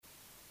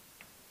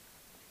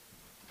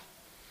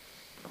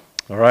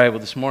All right, well,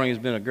 this morning has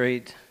been a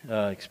great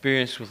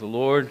experience with the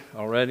Lord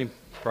already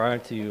prior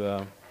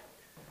to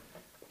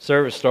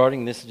service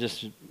starting. This is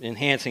just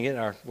enhancing it.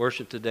 Our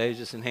worship today is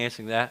just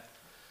enhancing that.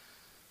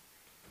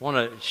 I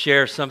want to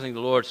share something the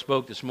Lord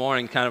spoke this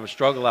morning, kind of a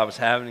struggle I was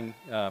having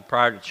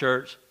prior to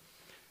church,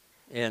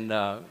 and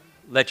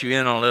let you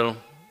in on a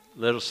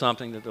little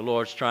something that the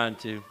Lord's trying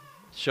to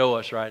show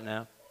us right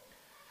now.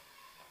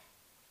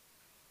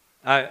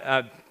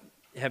 I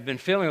have been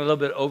feeling a little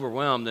bit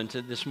overwhelmed, and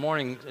this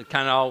morning it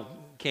kind of all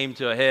came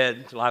to a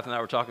head. Life and I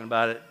were talking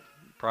about it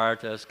prior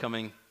to us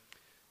coming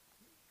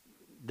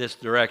this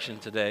direction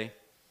today.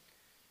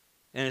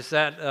 And it's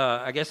that,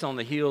 I guess, on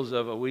the heels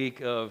of a week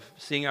of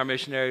seeing our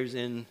missionaries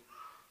in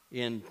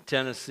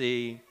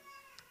Tennessee,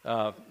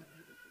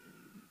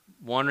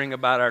 wondering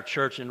about our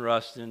church in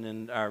Ruston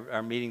and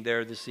our meeting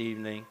there this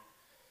evening,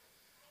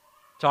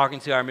 talking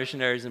to our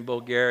missionaries in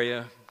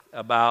Bulgaria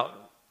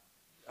about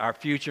our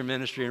future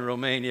ministry in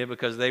Romania,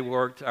 because they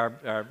worked,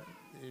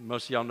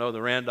 most of y'all know the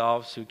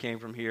Randolphs who came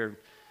from here,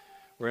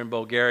 were in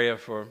Bulgaria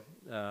for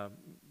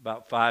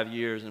about 5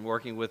 years and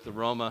working with the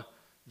Roma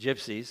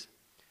gypsies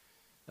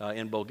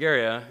in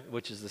Bulgaria,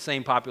 which is the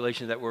same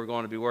population that we're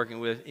going to be working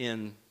with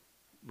in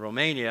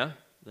Romania.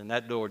 Then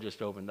that door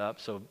just opened up,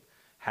 so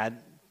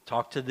had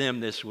talked to them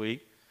this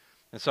week.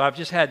 And so I've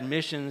just had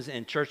missions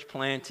and church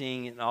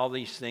planting and all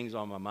these things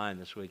on my mind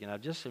this week, and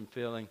I've just been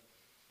feeling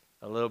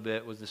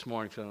this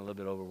morning feeling a little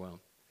bit overwhelmed.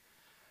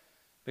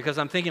 Because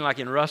I'm thinking, like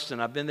in Ruston,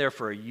 I've been there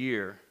for a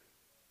year,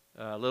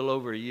 a little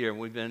over a year, and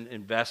we've been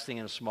investing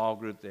in a small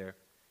group there,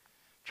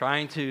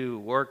 trying to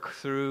work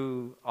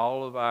through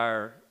all of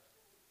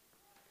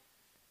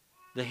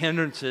the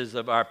hindrances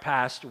of our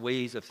past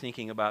ways of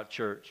thinking about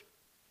church,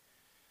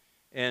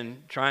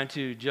 and trying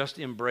to just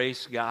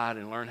embrace God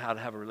and learn how to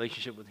have a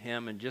relationship with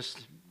Him, and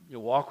just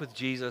walk with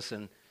Jesus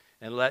and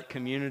let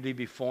community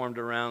be formed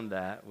around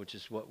that, which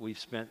is what we've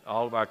spent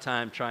all of our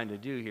time trying to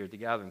do here at the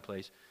Gathering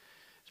Place.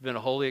 It's been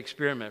a holy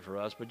experiment for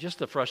us, but just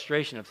the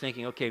frustration of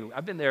thinking, okay,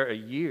 I've been there a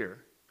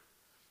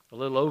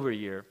little over a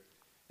year,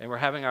 and we're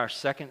having our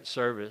second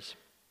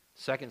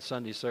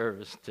Sunday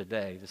service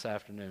today, this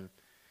afternoon.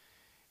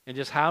 And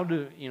just how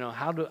do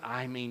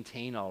I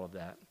maintain all of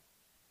that?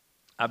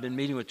 I've been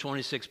meeting with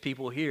 29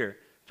 people here,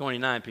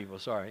 in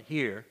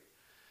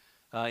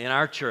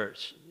our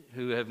church,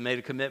 who have made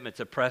a commitment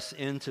to press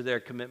into their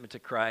commitment to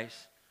Christ,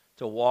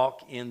 to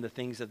walk in the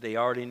things that they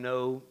already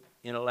know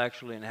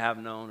intellectually and have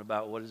known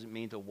about what does it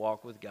mean to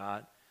walk with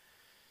God.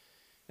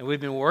 And we've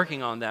been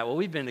working on that. Well,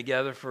 we've been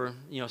together for,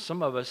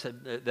 some of us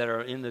that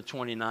are in the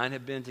 29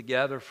 have been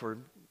together for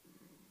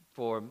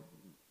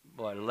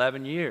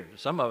 11 years.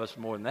 Some of us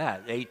more than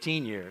that,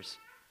 18 years.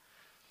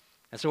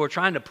 And so we're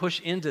trying to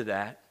push into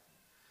that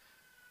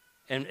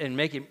and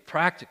make it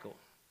practical.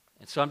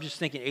 And so I'm just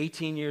thinking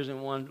 18 years in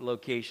one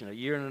location, a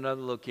year in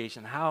another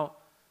location. How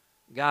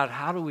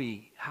do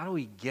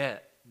we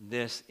get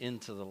this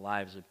into the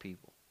lives of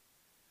people?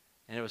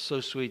 And it was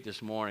so sweet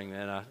this morning,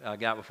 man. I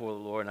got before the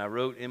Lord, and I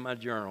wrote in my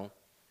journal,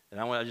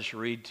 and I want to just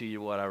read to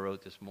you what I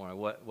wrote this morning,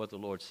 what the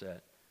Lord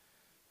said.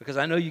 Because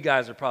I know you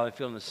guys are probably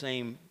feeling the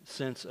same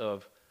sense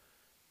of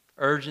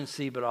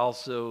urgency, but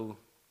also,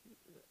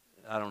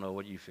 I don't know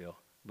what you feel.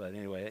 But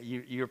anyway,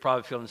 you're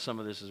probably feeling some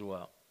of this as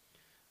well.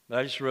 But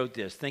I just wrote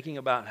this, thinking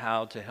about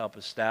how to help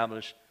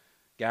establish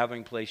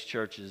Gathering Place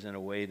churches in a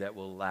way that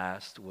will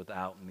last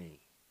without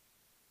me.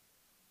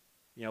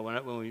 One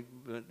of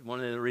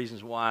the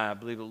reasons why I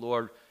believe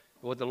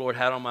what the Lord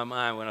had on my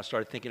mind when I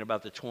started thinking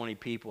about the 20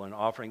 people and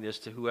offering this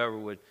to whoever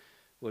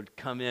would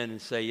come in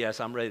and say, yes,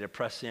 I'm ready to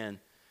press in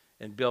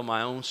and build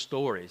my own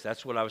stories.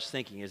 That's what I was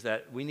thinking, is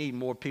that we need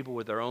more people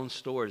with their own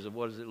stories of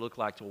what does it look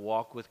like to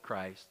walk with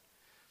Christ,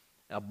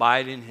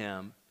 abide in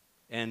Him,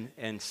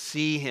 and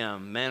see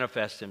Him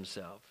manifest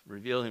Himself,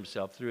 reveal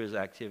Himself through His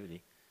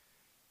activity,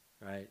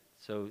 right?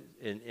 So,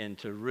 and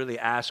to really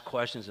ask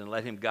questions and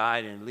let Him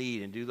guide and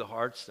lead and do the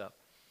hard stuff.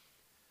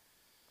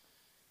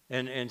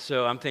 And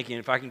so I'm thinking,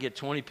 if I can get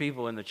 20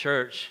 people in the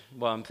church,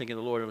 I'm thinking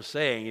the Lord was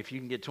saying, if you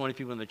can get 20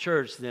 people in the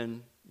church,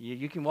 then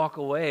you can walk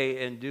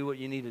away and do what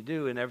you need to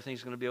do, and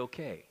everything's going to be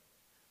okay.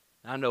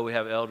 I know we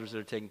have elders that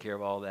are taking care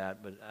of all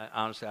that, but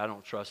honestly, I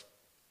don't trust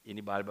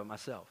anybody but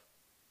myself.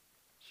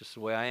 It's just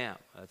the way I am.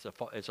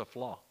 It's a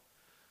flaw.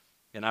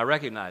 And I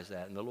recognize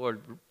that, and the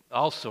Lord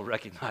also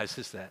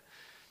recognizes that.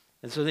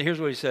 And so here's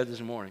what He said this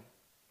morning.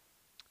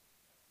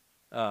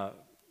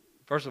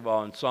 First of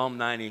all, in Psalm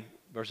 90,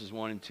 verses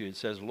 1 and 2, it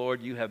says,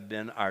 Lord, you have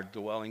been our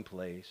dwelling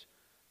place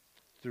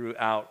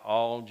throughout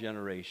all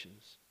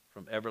generations.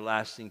 From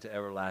everlasting to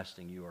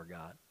everlasting, you are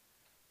God.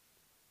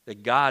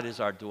 That God is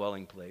our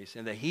dwelling place,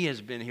 and that He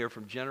has been here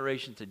from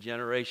generation to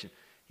generation.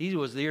 He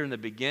was there in the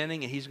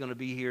beginning, and He's going to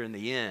be here in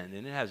the end,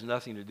 and it has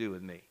nothing to do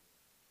with me.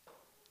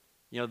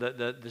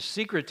 The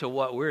secret to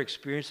what we're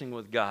experiencing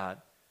with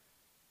God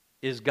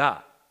is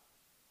God.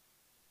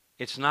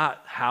 It's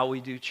not how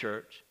we do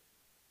church.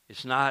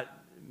 It's not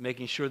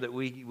making sure that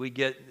we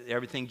get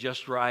everything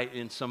just right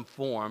in some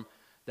form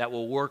that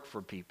will work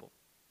for people.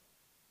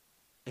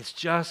 It's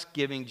just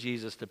giving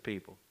Jesus to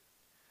people.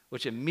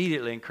 which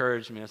immediately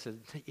encouraged me. I said,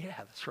 yeah,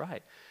 that's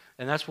right.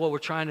 And that's what we're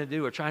trying to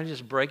do. We're trying to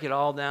just break it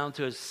all down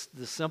to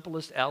the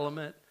simplest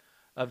element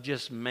of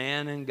just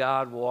man and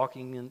God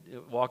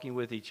walking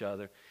with each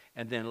other,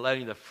 and then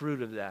letting the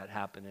fruit of that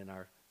happen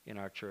in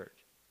our church,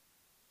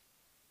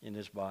 in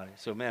this body.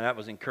 So, man, that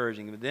was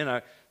encouraging. But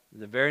then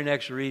the very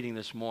next reading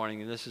this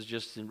morning, and this is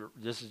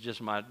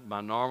just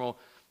my normal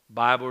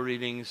Bible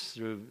readings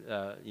through,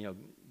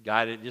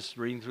 guided, just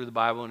reading through the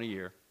Bible in a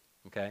year.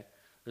 Okay,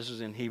 this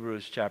is in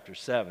Hebrews chapter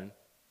 7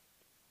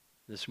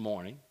 this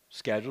morning,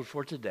 scheduled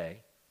for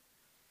today.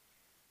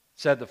 It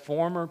said the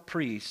former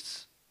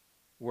priests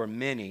were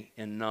many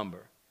in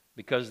number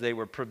because they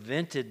were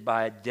prevented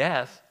by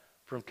death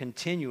from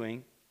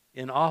continuing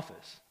in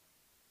office.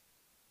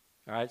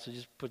 All right, so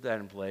just put that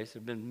in place. There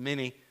have been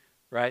many,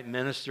 right,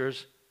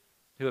 ministers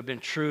who have been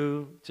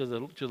true to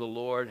the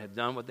Lord, have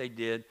done what they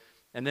did,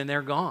 and then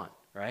they're gone,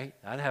 right?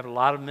 I have a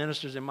lot of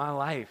ministers in my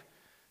life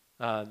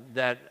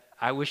that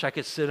I wish I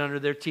could sit under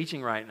their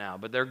teaching right now,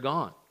 but they're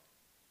gone.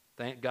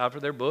 Thank God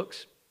for their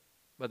books.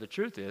 But the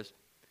truth is,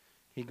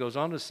 he goes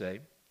on to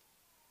say,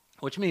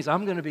 which means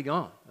I'm going to be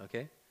gone,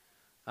 okay?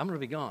 I'm going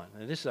to be gone.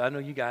 And this, I know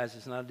you guys,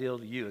 it's not a deal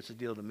to you, it's a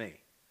deal to me,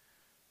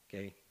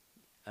 okay?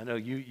 I know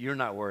you're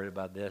not worried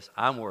about this.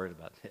 I'm worried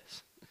about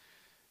this.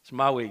 It's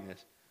my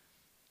weakness.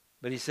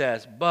 But he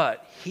says,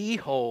 but he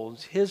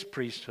holds his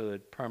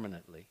priesthood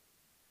permanently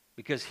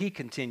because he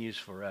continues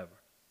forever.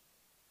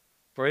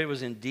 For it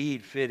was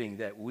indeed fitting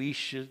that we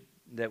should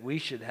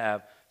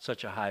have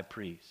such a high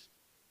priest,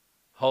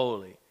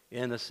 holy,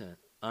 innocent,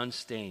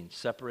 unstained,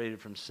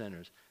 separated from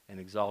sinners, and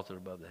exalted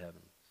above the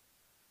heavens.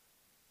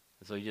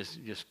 And so he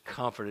just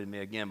comforted me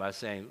again by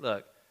saying,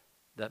 look,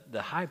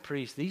 the high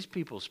priest, these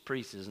people's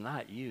priest is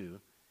not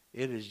you,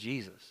 it is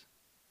Jesus.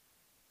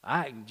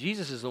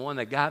 Jesus is the one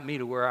that got me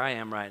to where I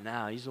am right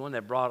now. He's the one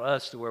that brought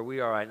us to where we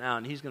are right now,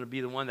 and he's going to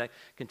be the one that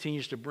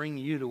continues to bring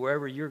you to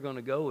wherever you're going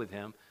to go with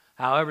him.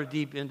 However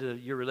deep into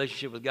your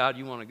relationship with God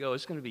you want to go,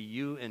 it's going to be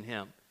you and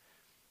him.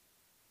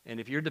 And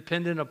if you're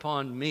dependent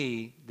upon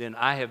me, then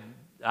I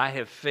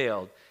have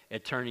failed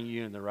at turning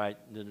you in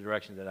the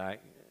direction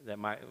that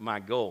my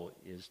goal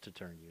is to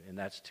turn you, and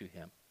that's to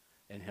him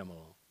and him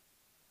alone.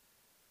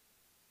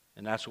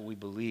 And that's what we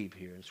believe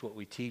here. It's what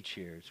we teach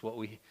here. It's what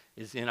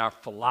is in our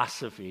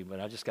philosophy, but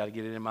I just got to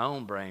get it in my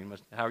own brain.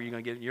 How are you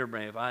going to get it in your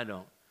brain if I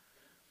don't?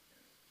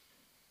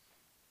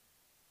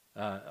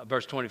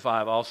 Verse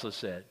 25 also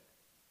said,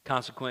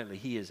 consequently,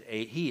 he is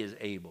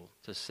able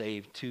to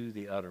save to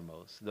the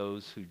uttermost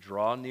those who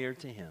draw near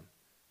to him,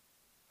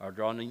 or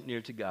draw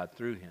near to God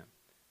through him,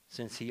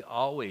 since he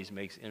always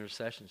makes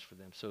intercessions for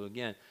them. So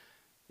again,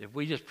 if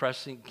we just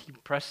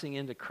keep pressing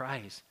into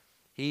Christ,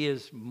 he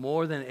is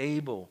more than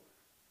able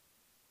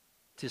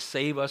to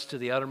save us to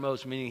the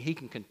uttermost, meaning he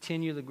can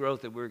continue the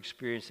growth that we're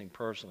experiencing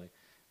personally.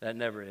 That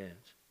never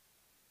ends.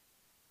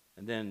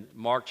 And then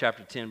Mark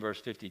chapter 10,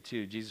 verse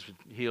 52, Jesus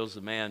heals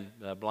the man,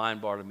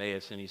 blind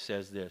Bartimaeus, and he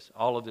says this.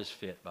 All of this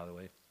fit, by the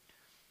way.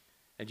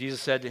 And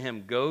Jesus said to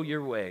him, go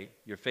your way,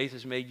 your faith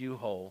has made you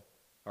whole,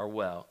 or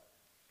well.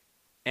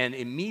 And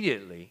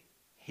immediately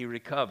he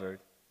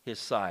recovered his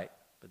sight.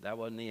 But that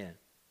wasn't the end.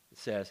 It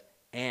says,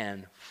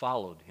 and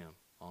followed him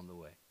on the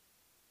way.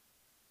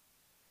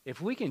 If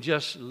we can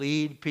just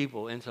lead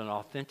people into an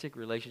authentic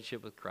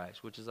relationship with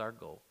Christ, which is our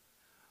goal.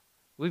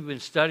 We've been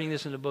studying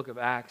this in the book of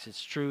Acts.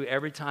 It's true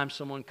every time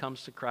someone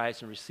comes to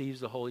Christ and receives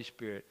the Holy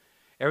Spirit,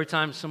 every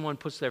time someone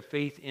puts their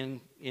faith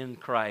in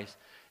Christ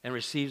and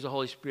receives the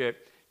Holy Spirit,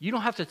 you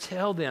don't have to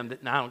tell them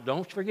that, now,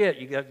 don't forget,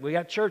 we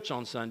got church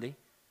on Sunday.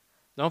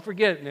 Don't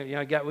forget,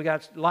 we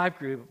got life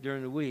group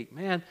during the week.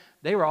 Man,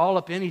 they were all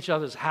up in each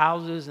other's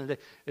houses, and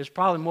it's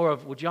probably more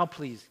of, would y'all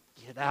please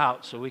get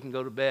out so we can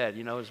go to bed?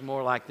 It's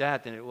more like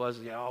that than it was,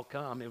 y'all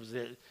come. It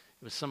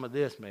was some of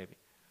this maybe.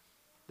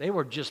 They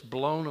were just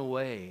blown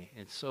away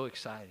and so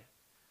excited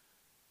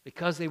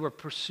because they were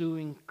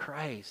pursuing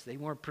Christ. They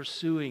weren't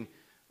pursuing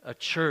a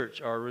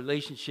church or a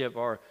relationship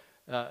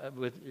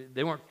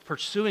they weren't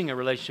pursuing a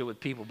relationship with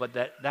people, but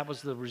that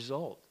was the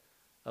result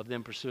of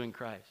them pursuing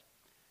Christ.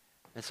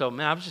 And so,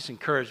 man, I was just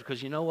encouraged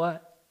because you know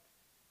what?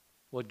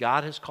 What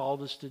God has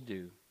called us to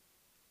do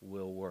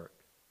will work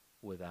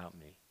without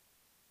me.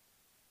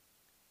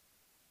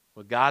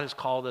 What God has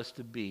called us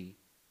to be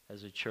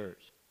as a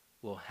church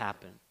will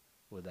happen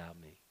without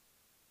me.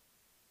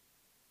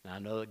 Now, I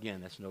know,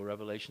 again, that's no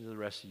revelation to the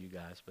rest of you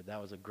guys, but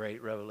that was a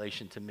great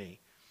revelation to me.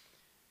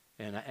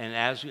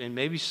 And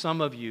maybe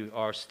some of you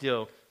are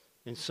still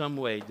in some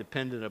way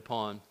dependent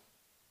upon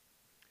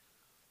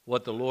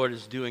what the Lord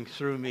is doing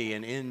through me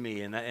and in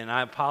me, and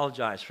I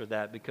apologize for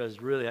that because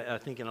really I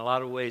think in a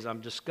lot of ways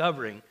I'm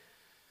discovering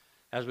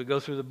as we go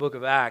through the book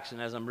of Acts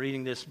and as I'm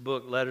reading this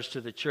book, Letters to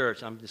the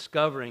Church, I'm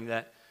discovering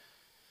that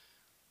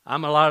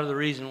I'm a lot of the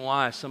reason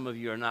why some of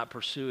you are not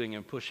pursuing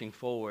and pushing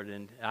forward,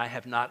 and I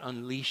have not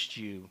unleashed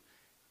you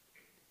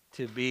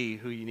to be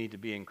who you need to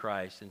be in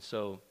Christ. And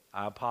so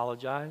I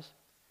apologize.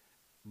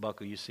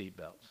 Buckle your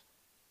seatbelts.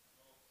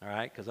 All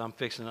right? Because I'm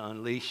fixing to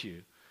unleash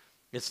you.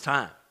 It's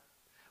time.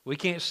 We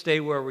can't stay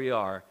where we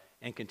are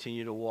and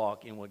continue to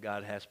walk in what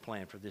God has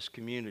planned for this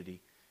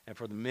community and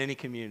for the many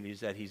communities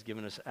that he's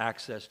given us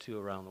access to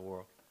around the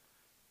world.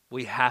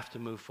 We have to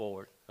move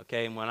forward,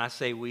 okay? And when I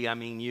say we, I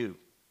mean you.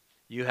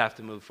 You have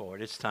to move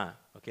forward. It's time,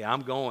 okay?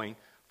 I'm going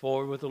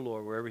forward with the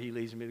Lord wherever he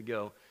leads me to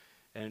go.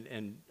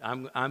 And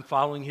I'm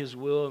following his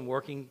will and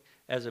working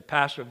as a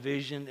pastor of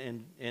vision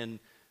and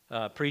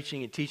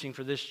preaching and teaching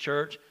for this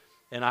church.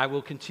 And I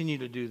will continue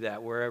to do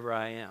that wherever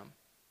I am.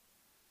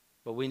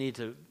 But we need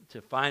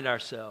to find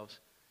ourselves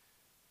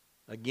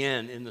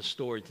again in the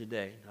story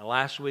today. Now,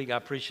 last week, I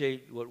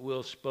appreciate what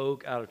Will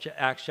spoke out of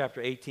Acts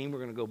chapter 18. We're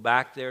going to go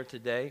back there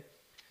today.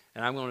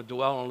 And I'm going to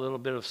dwell on a little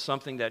bit of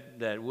something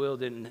that Will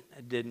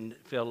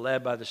didn't feel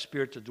led by the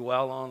Spirit to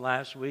dwell on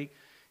last week.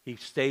 He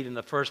stayed in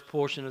the first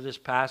portion of this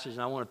passage,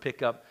 and I want to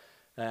pick up,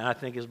 and I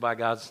think it's by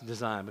God's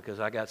design because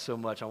I got so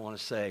much I want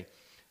to say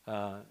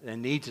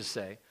and need to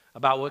say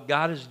about what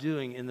God is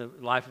doing in the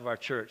life of our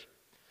church.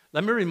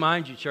 Let me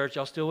remind you, church,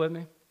 y'all still with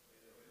me?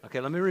 Okay,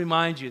 let me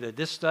remind you that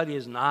this study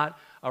is not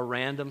a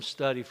random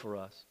study for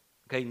us.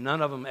 Okay,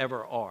 none of them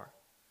ever are.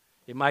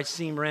 It might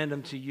seem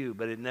random to you,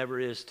 but it never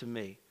is to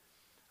me.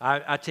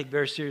 I take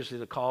very seriously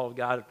the call of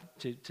God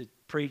to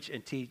preach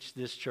and teach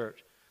this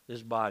church,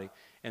 this body.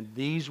 And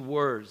these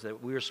words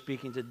that we are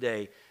speaking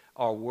today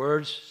are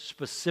words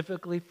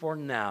specifically for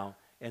now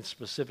and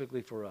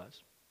specifically for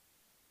us.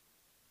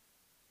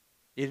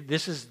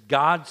 This is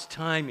God's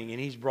timing, and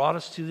he's brought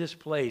us to this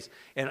place.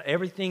 And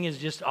everything is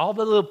just, all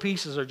the little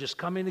pieces are just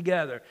coming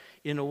together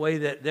in a way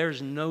that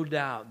there's no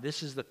doubt.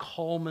 This is the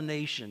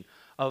culmination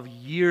of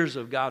years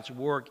of God's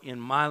work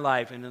in my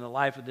life and in the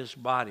life of this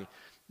body.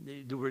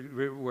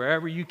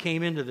 Wherever you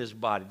came into this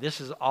body, this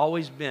has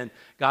always been,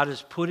 God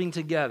is putting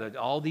together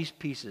all these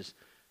pieces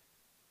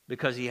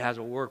because he has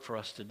a work for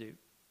us to do.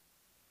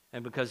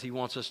 And because he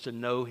wants us to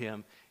know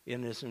him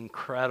in this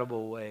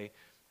incredible way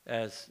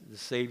as the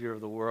Savior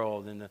of the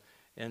world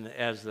and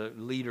as the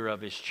leader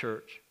of his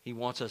church. He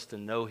wants us to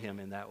know him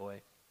in that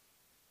way.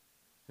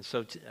 And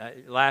so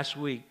last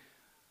week,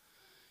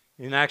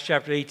 in Acts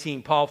chapter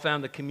 18, Paul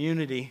found the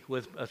community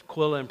with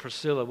Aquila and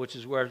Priscilla, which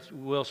is where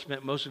Will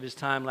spent most of his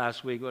time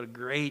last week. What a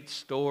great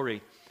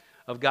story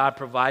of God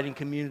providing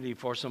community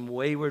for some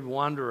wayward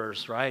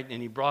wanderers, right?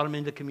 And he brought them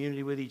into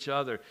community with each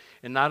other.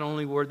 And not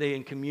only were they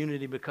in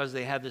community because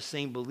they had the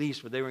same beliefs,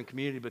 but they were in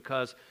community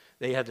because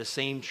they had the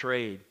same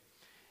trade.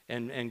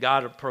 And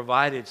God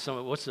provided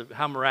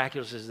how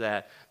miraculous is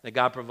that? That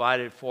God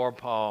provided for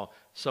Paul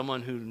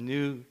someone who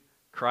knew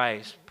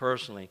Christ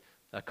personally.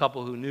 A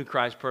couple who knew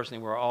Christ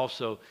personally were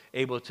also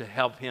able to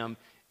help him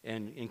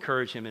and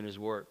encourage him in his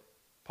work.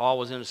 Paul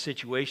was in a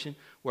situation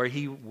where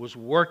he was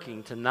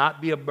working to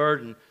not be a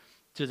burden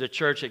to the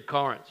church at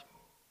Corinth.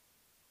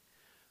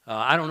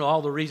 I don't know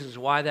all the reasons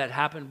why that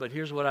happened, but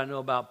here's what I know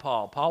about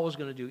Paul. Paul was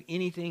going to do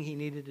anything he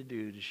needed to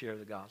do to share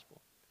the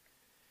gospel.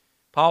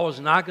 Paul was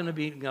not going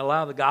to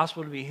allow the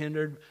gospel to be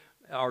hindered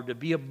or to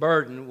be a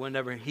burden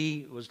whenever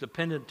he was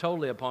dependent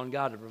totally upon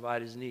God to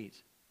provide his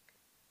needs.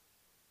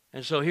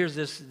 And so here's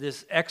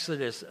this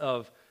exodus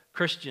of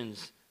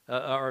Christians,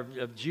 or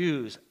of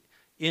Jews,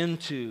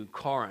 into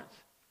Corinth.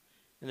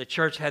 And the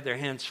church had their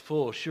hands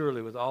full,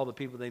 surely, with all the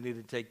people they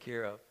needed to take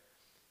care of.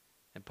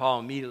 And Paul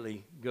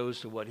immediately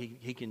goes to what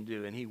he can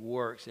do, and he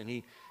works, and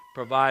he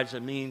provides a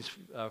means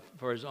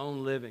for his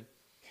own living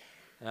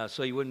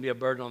so he wouldn't be a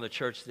burden on the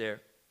church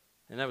there.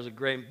 And that was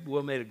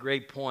Will made a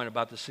great point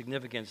about the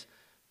significance,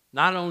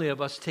 not only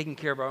of us taking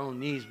care of our own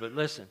needs, but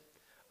listen,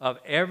 of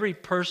every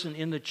person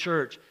in the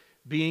church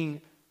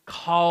being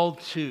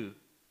called to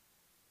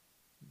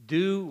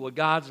do what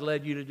God's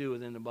led you to do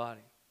within the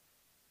body.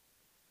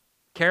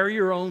 Carry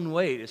your own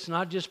weight. It's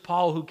not just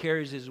Paul who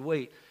carries his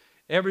weight.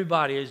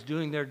 Everybody is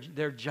doing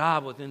their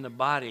job within the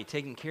body,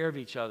 taking care of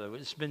each other.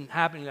 It's been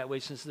happening that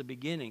way since the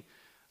beginning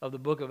of the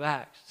book of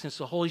Acts. Since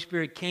the Holy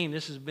Spirit came,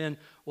 this has been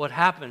what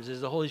happens, is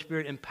the Holy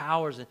Spirit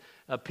empowers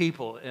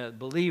people,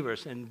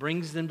 believers, and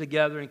brings them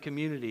together in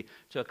community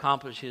to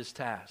accomplish his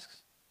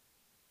tasks.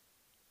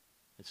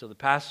 And so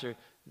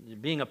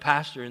being a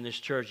pastor in this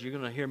church, you're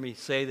going to hear me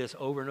say this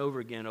over and over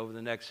again over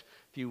the next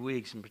few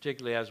weeks, and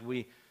particularly as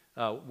we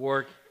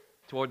work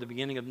toward the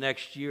beginning of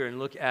next year and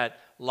look at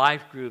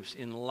life groups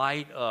in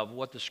light of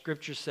what the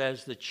Scripture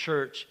says the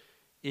church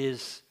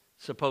is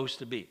supposed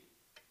to be.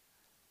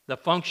 The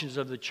functions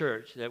of the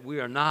church that we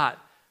are not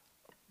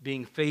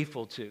being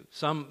faithful to,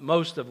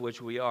 most of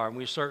which we are, and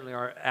we certainly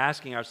are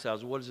asking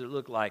ourselves, what does it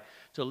look like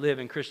to live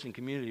in Christian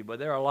community? But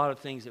there are a lot of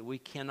things that we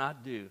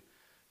cannot do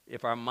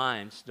if our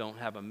minds don't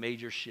have a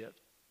major shift.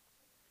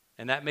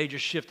 And that major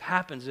shift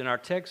happens in our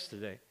text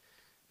today.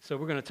 So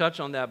we're going to touch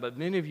on that, but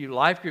many of you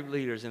life group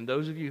leaders, and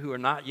those of you who are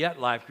not yet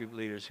life group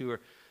leaders, who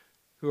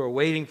are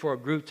waiting for a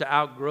group to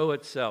outgrow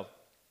itself,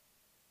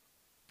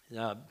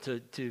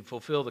 to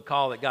fulfill the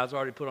call that God's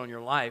already put on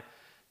your life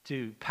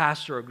to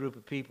pastor a group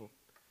of people,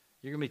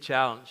 you're going to be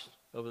challenged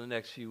over the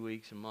next few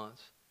weeks and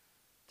months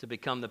to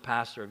become the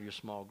pastor of your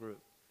small group,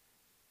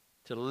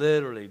 to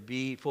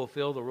literally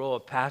fulfill the role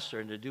of pastor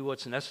and to do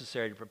what's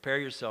necessary to prepare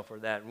yourself for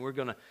that. And we're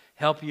going to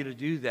help you to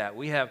do that.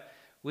 We have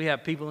We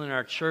have people in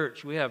our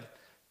church. We have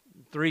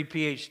 3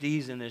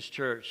 PhDs in this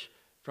church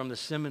from the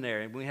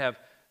seminary. We have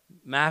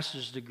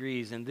master's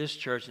degrees in this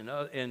church and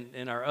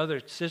in our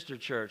other sister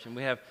church. And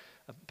we have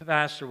a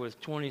pastor with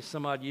 20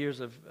 some odd years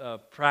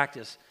of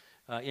practice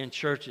in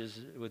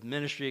churches with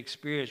ministry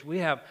experience. We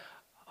have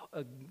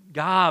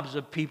gobs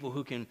of people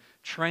who can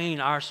train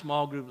our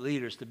small group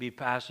leaders to be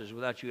pastors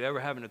without you ever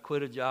having to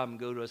quit a job and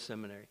go to a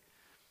seminary.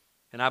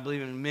 And I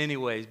believe in many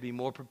ways be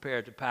more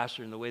prepared to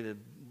pastor in the way that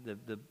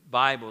the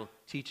Bible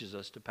teaches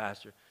us to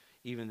pastor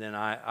even than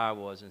I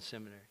was in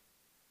seminary.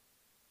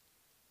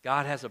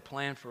 God has a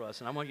plan for us,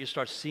 and I want you to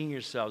start seeing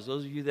yourselves.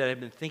 Those of you that have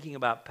been thinking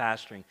about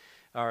pastoring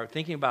or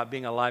thinking about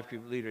being a life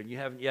group leader, and you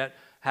haven't yet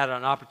had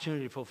an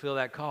opportunity to fulfill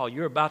that call,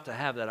 you're about to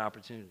have that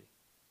opportunity.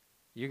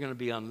 You're going to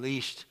be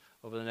unleashed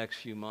over the next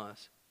few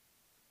months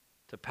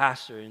to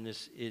pastor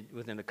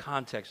within the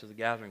context of the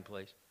gathering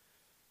place.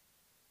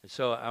 And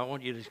so I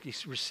want you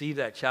to receive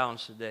that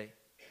challenge today.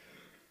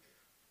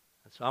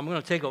 And so I'm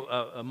going to take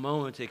a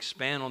moment to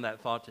expand on that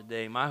thought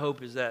today. My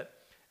hope is that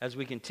as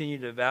we continue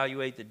to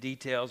evaluate the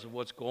details of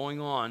what's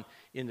going on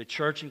in the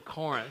church in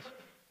Corinth,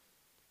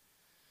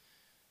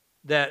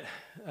 that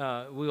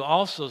we'll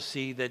also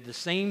see that the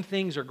same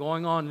things are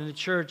going on in the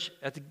church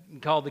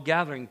called the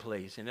Gathering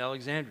Place in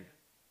Alexandria.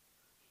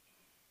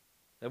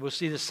 That we'll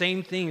see the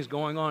same things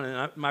going on.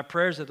 And my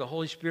prayer is that the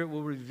Holy Spirit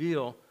will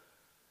reveal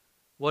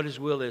what His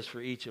will is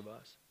for each of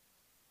us.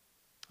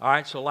 All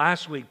right, so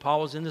last week,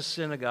 Paul was in the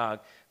synagogue,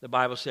 the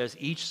Bible says,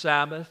 each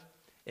Sabbath,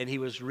 and he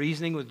was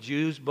reasoning with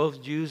Jews,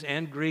 both Jews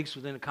and Greeks,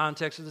 within the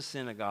context of the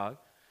synagogue,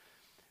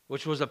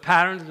 which was a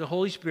pattern of the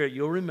Holy Spirit.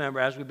 You'll remember,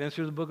 as we've been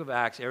through the book of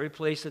Acts, every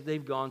place that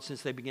they've gone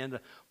since they began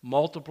to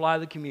multiply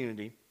the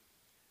community,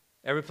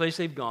 every place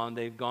they've gone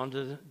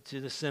to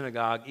the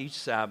synagogue each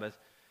Sabbath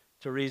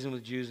to reason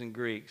with Jews and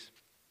Greeks.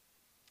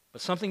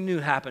 But something new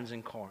happens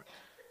in Corinth,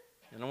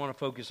 and I want to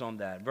focus on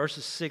that.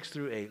 Verses 6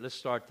 through 8, let's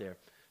start there.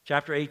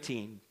 Chapter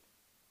 18,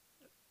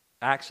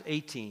 Acts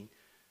 18,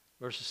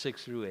 verses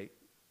 6 through 8.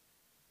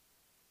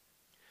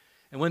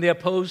 And when they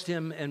opposed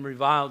him and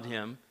reviled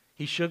him,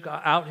 he shook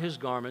out his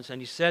garments,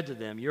 and he said to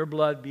them, your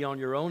blood be on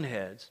your own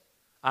heads.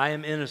 I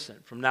am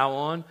innocent. From now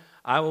on,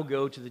 I will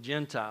go to the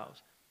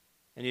Gentiles.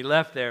 And he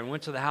left there and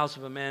went to the house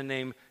of a man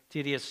named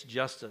Titius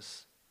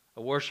Justus,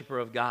 a worshiper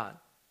of God.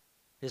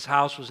 His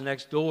house was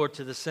next door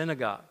to the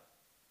synagogue.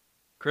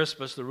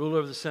 Crispus, the ruler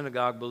of the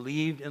synagogue,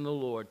 believed in the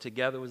Lord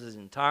together with his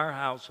entire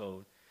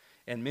household.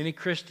 And many of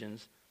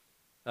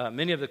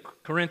the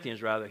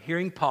Corinthians,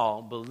 hearing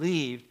Paul,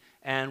 believed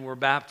and were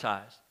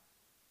baptized.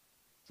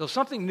 So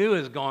something new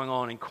is going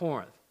on in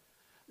Corinth.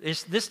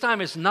 This time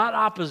it's not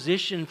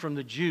opposition from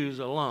the Jews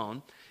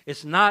alone.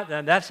 It's not,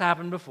 that's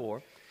happened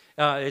before.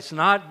 It's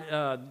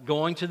not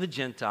going to the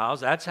Gentiles.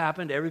 That's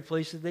happened every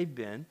place that they've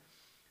been.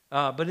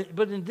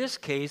 But in this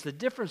case, the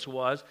difference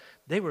was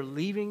they were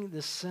leaving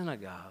the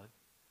synagogue,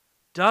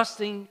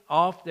 dusting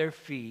off their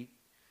feet,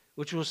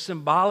 which was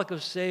symbolic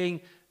of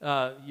saying,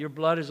 your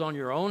blood is on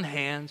your own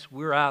hands,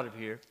 we're out of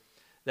here.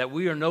 That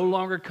we are no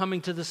longer coming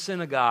to the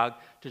synagogue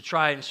to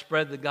try and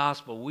spread the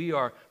gospel. We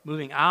are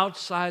moving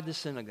outside the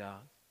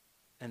synagogue,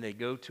 and they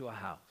go to a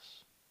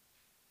house.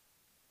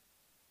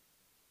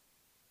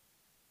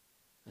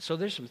 And so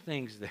there's some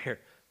things there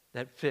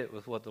that fit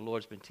with what the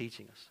Lord's been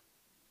teaching us.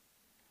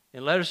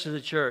 In Letters to the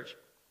Church,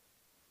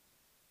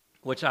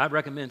 which I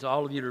recommend to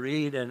all of you to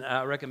read, and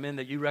I recommend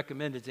that you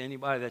recommend it to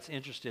anybody that's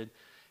interested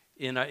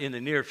in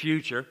the near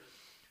future.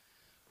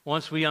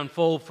 Once we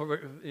unfold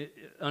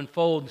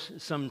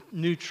some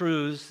new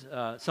truths,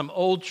 some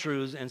old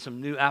truths, and some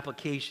new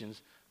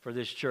applications for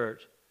this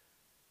church,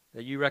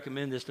 that you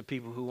recommend this to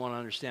people who want to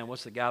understand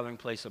what's the Gathering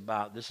Place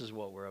about. This is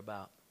what we're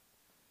about.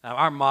 Now,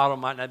 our model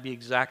might not be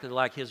exactly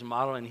like his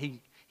model, and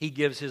he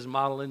gives his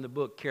model in the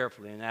book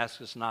carefully and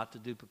asks us not to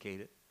duplicate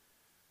it.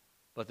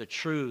 But the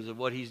truths of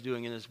what he's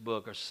doing in this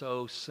book are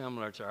so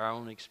similar to our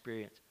own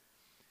experience.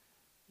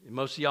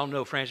 Most of y'all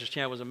know Francis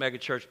Chan was a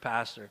megachurch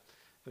pastor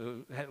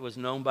who is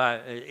known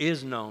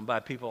by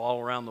people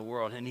all around the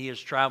world, and he has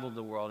traveled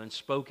the world and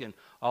spoken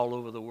all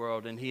over the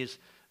world, and he is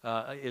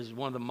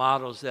one of the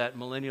models that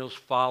millennials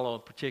follow,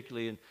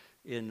 particularly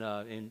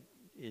in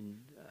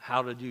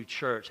how to do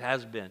church,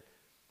 has been.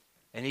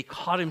 And he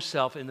caught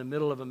himself in the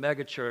middle of a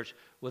megachurch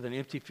with an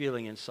empty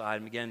feeling inside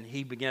him. Again,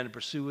 he began to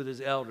pursue with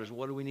his elders,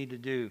 what do we need to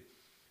do?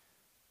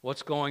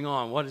 What's going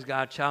on? What is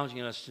God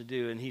challenging us to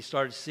do? And he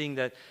started seeing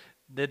that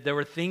there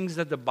were things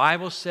that the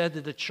Bible said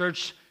that the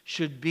church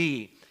should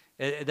be,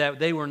 that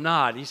they were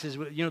not. He says,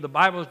 the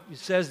Bible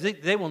says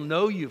they will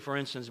know you, for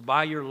instance,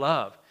 by your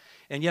love.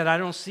 And yet I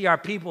don't see our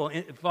people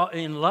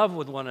in love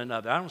with one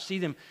another. I don't see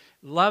them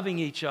loving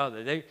each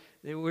other.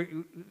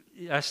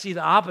 I see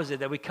the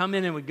opposite, that we come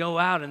in and we go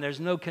out and there's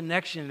no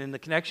connection, and the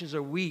connections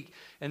are weak,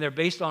 and they're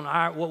based on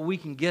what we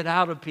can get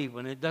out of people,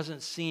 and it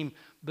doesn't seem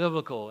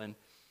biblical.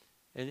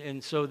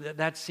 And so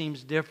that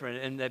seems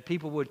different, and that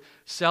people would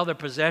sell their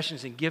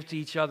possessions and give to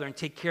each other and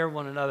take care of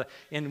one another,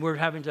 and we're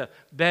having to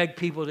beg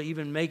people to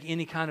even make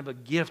any kind of a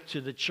gift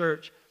to the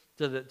church,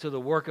 to the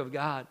work of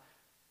God.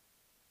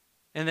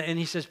 And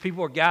he says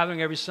people are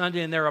gathering every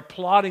Sunday and they're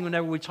applauding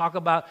whenever we talk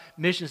about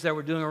missions that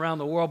we're doing around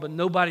the world, but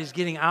nobody's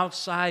getting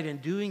outside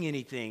and doing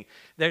anything.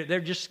 They're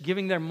just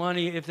giving their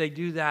money if they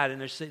do that,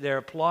 and they're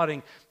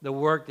applauding the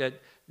work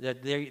that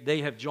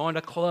they have joined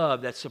a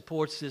club that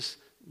supports this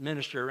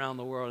ministry around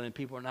the world, and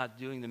people are not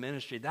doing the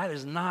ministry. That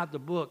is not the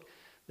book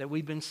that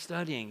we've been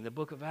studying, the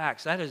book of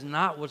Acts. That is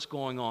not what's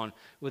going on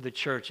with the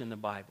church in the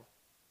Bible.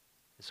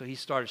 And so he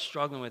started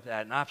struggling with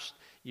that. And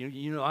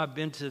I've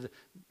been to the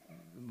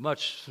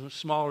much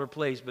smaller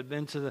place, but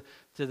been to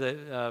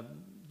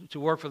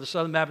work for the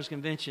Southern Baptist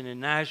Convention in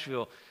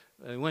Nashville.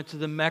 I went to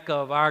the Mecca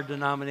of our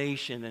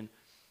denomination and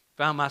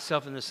found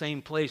myself in the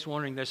same place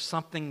wondering there's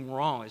something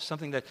wrong. It's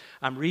something that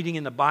I'm reading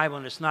in the Bible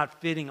and it's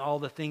not fitting all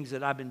the things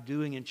that I've been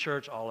doing in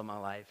church all of my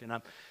life.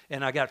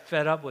 And I got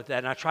fed up with that,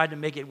 and I tried to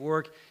make it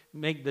work,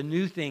 make the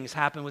new things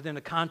happen within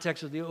the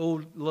context of the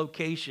old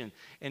location,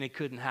 and it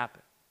couldn't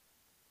happen.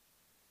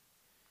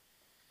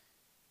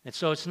 And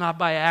so it's not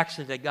by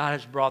accident that God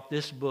has brought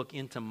this book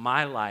into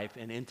my life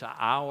and into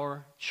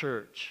our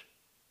church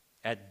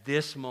at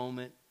this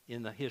moment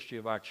in the history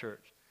of our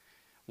church,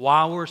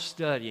 while we're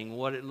studying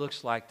what it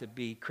looks like to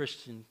be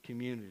Christian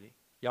community.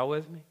 Y'all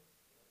with me?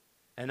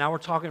 And now we're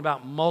talking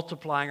about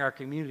multiplying our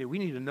community. We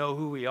need to know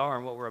who we are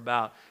and what we're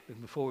about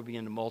before we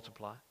begin to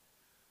multiply.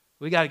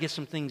 We got to get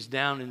some things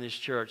down in this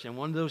church. And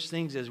one of those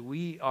things is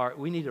we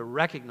need to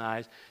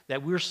recognize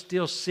that we're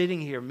still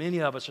sitting here. Many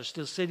of us are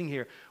still sitting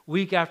here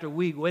week after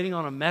week waiting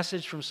on a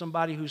message from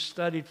somebody who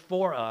studied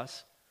for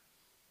us,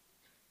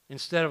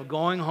 instead of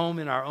going home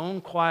in our own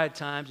quiet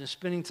times and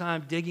spending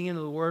time digging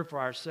into the Word for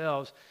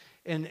ourselves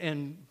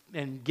and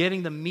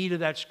getting the meat of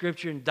that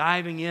Scripture and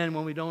diving in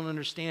when we don't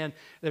understand.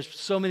 There's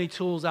so many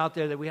tools out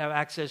there that we have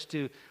access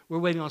to. We're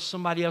waiting on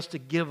somebody else to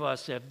give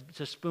us,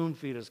 to spoon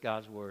feed us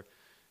God's Word.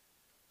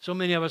 So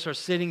many of us are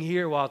sitting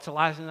here while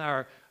Talisa and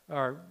I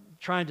are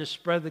trying to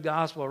spread the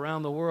gospel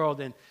around the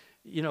world, and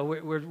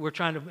we're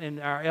trying to, and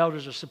our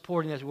elders are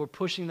supporting us. We're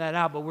pushing that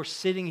out, but we're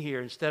sitting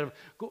here instead of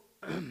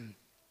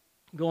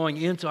going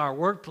into our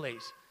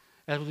workplace,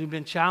 as we've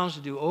been challenged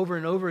to do over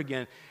and over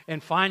again,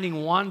 and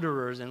finding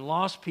wanderers and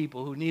lost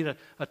people who need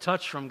a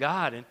touch from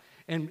God,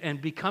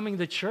 and becoming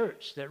the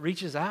church that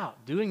reaches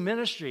out, doing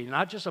ministry,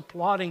 not just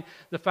applauding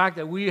the fact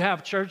that we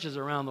have churches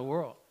around the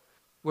world.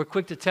 We're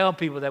quick to tell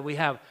people that we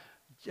have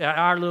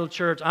our little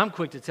church. I'm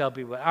quick to tell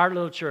people our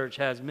little church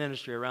has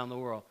ministry around the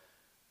world.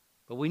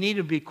 But we need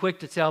to be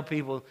quick to tell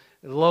people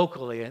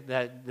locally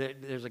that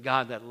there's a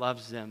God that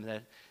loves them,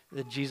 that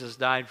Jesus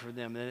died for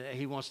them, that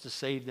He wants to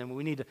save them.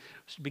 We need to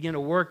begin to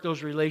work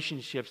those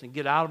relationships and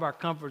get out of our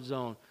comfort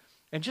zone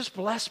and just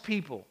bless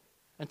people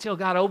until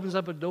God opens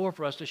up a door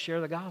for us to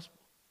share the gospel.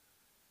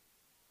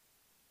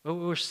 But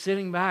we're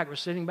sitting back,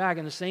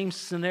 and the same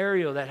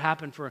scenario that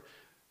happened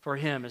for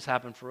him has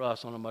happened for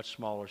us on a much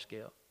smaller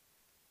scale.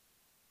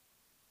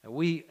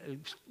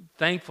 And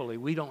thankfully,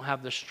 we don't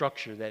have the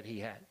structure that he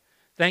had.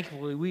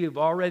 Thankfully, we have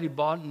already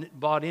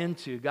bought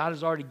into, God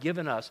has already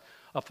given us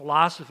a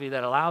philosophy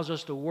that allows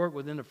us to work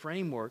within the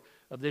framework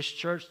of this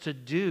church to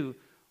do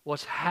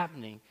what's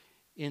happening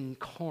in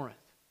Corinth.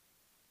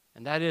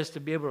 And that is to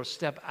be able to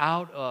step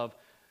out of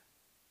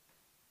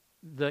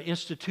the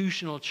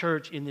institutional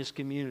church in this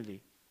community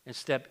and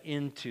step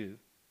into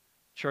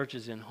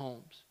churches in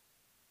homes.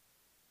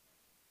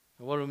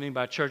 And what do we mean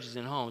by churches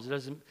in homes?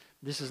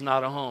 This is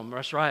not a home.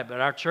 That's right,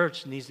 but our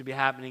church needs to be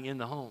happening in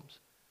the homes.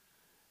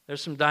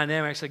 There's some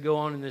dynamics that go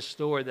on in this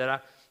story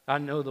that I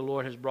know the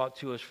Lord has brought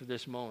to us for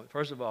this moment.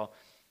 First of all,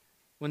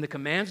 when the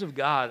commands of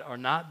God are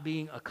not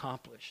being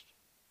accomplished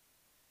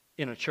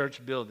in a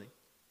church building,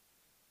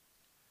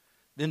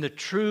 then the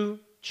true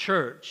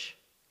church,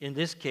 in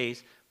this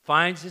case,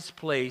 finds its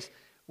place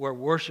where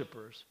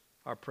worshipers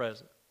are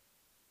present.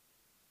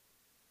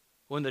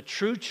 When the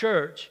true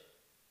church,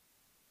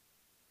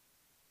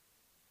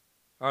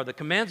 or the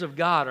commands of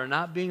God, are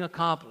not being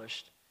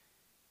accomplished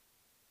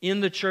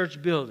in the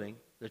church building,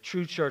 the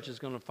true church is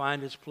going to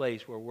find its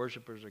place where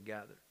worshipers are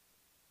gathered.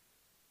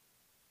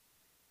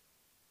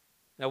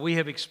 Now, we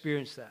have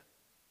experienced that.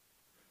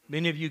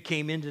 Many of you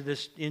came into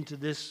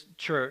this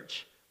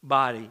church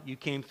body. You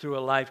came through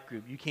a life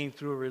group. You came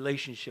through a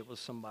relationship with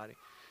somebody.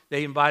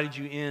 They invited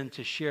you in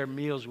to share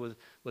meals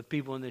with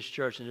people in this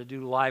church and to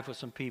do life with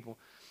some people.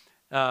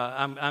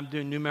 I'm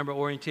doing new member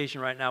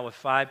orientation right now with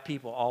 5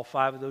 people. All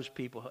 5 of those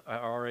people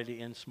are already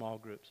in small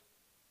groups.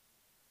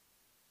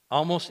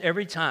 Almost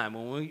every time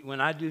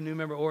when I do new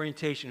member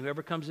orientation,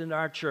 whoever comes into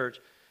our church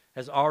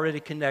has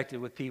already connected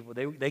with people.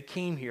 They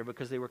came here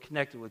because they were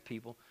connected with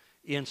people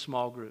in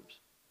small groups.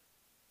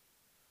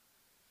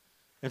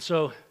 And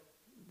so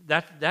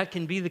that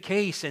can be the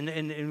case.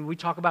 And we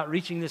talk about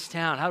reaching this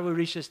town. How do we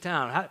reach this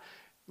town?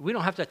 We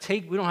don't have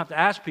to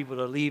ask people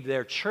to leave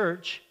their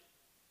church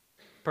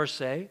per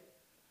se.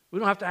 We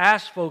don't have to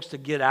ask folks to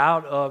get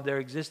out of their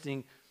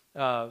existing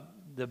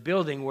the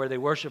building where they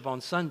worship on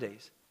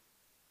Sundays.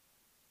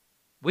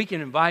 We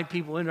can invite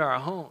people into our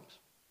homes.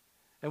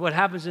 And what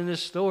happens in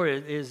this story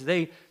is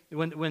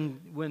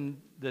when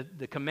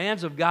the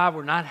commands of God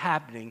were not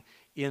happening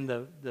in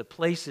the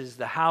places,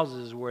 the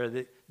houses where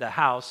the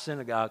house,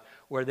 synagogue,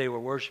 where they were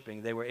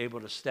worshiping. They were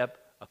able to step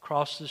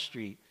across the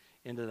street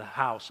into the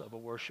house of a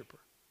worshiper.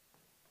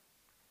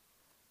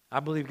 I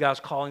believe God's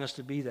calling us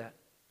to be that.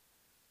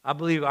 I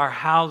believe our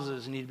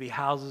houses need to be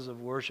houses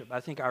of worship.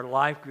 I think our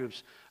life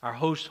groups, our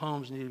host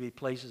homes need to be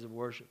places of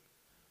worship.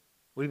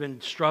 We've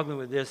been struggling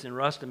with this in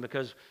Ruston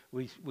because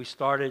we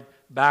started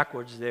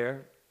backwards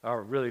there,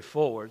 or really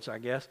forwards, I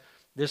guess.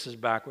 This is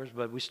backwards,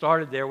 but we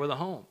started there with a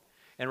home.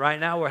 And right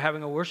now we're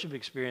having a worship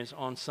experience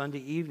on Sunday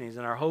evenings,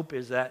 and our hope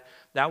is that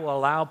that will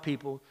allow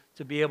people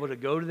to be able to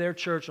go to their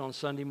church on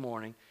Sunday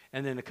morning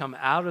and then to come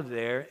out of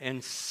there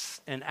and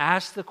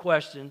ask the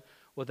question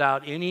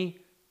without any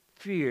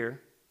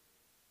fear.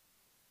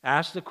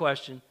 Ask the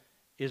question,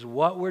 is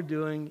what we're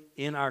doing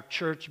in our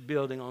church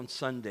building on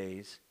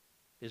Sundays,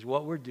 is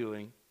what we're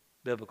doing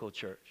biblical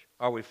church?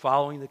 Are we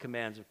following the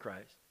commands of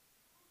Christ?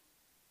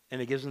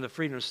 And it gives them the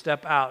freedom to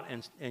step out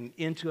and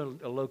into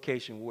a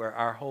location where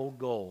our whole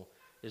goal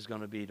is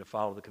going to be to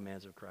follow the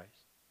commands of Christ.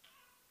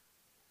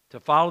 To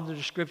follow the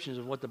descriptions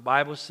of what the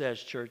Bible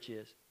says church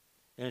is.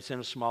 And it's in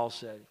a small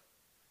setting.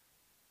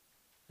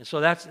 And so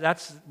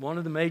that's one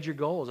of the major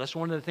goals. That's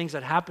one of the things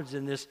that happens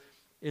in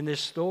this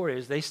story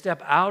is they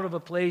step out of a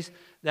place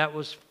that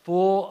was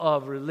full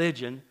of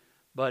religion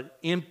but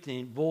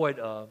empty, void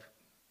of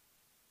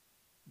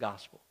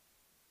gospel.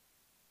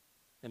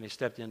 And they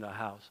stepped into a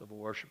house of a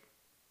worshiper.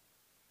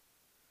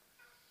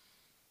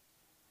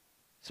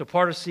 So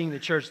part of seeing the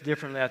church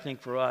differently, I think,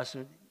 for us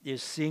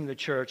is seeing the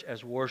church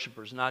as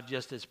worshipers, not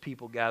just as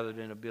people gathered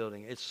in a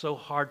building. It's so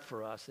hard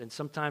for us. And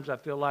sometimes I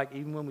feel like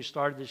even when we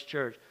started this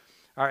church,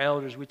 our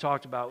elders, we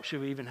talked about,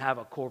 should we even have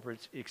a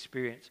corporate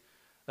experience,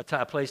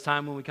 a place,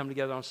 time when we come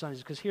together on Sundays?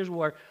 Because here's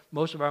where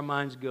most of our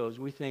minds goes.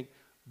 We think,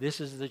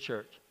 this is the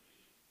church.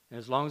 And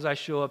as long as I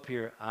show up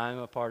here, I'm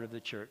a part of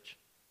the church.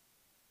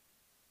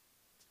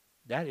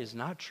 That is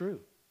not true.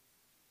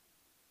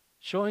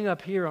 Showing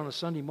up here on a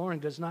Sunday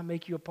morning does not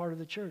make you a part of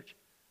the church.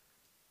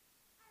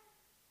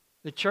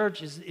 The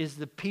church is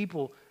the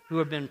people who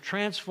have been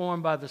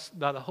transformed by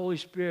the Holy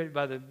Spirit,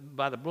 by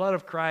the blood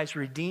of Christ,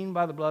 redeemed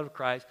by the blood of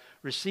Christ,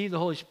 received the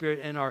Holy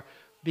Spirit, and are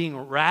being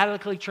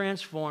radically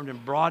transformed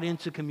and brought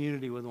into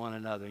community with one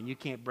another. And you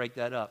can't break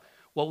that up.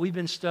 What we've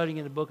been studying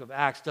in the book of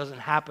Acts doesn't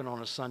happen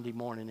on a Sunday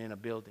morning in a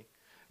building.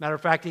 Matter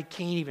of fact, it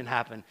can't even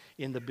happen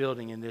in the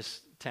building in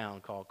this town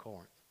called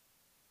Corinth.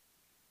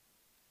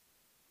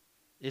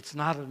 It's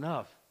not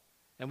enough.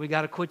 And we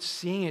got to quit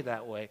seeing it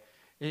that way.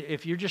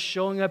 If you're just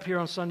showing up here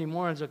on Sunday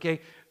mornings, okay,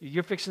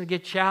 you're fixing to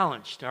get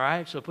challenged, all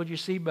right? So put your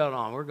seatbelt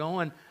on. We're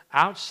going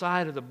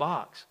outside of the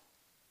box.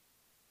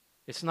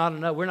 It's not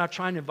enough. We're not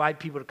trying to invite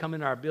people to come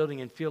into our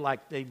building and feel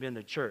like they've been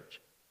to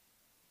church.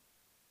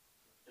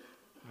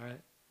 All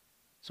right?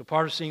 So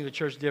part of seeing the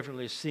church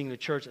differently is seeing the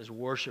church as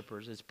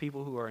worshipers, as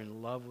people who are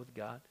in love with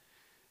God.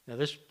 Now,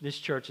 this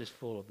church is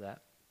full of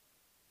that.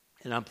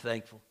 And I'm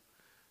thankful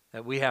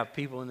that we have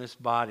people in this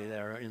body that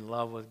are in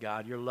love with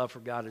God. Your love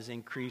for God is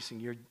increasing.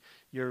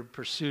 Your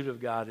pursuit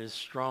of God is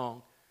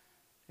strong.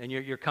 And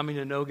you're coming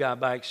to know God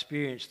by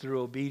experience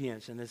through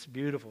obedience. And it's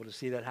beautiful to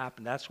see that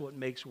happen. That's what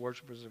makes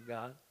worshipers of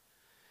God.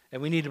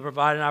 And we need to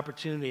provide an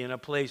opportunity and a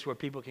place where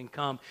people can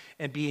come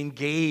and be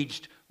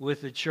engaged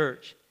with the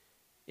church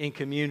in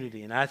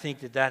community. And I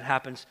think that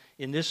happens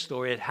in this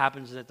story. It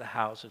happens at the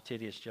house of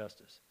Titius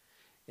Justus.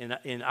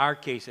 In our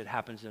case, it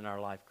happens in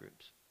our life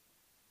groups.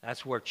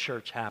 That's where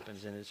church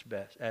happens at its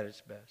best.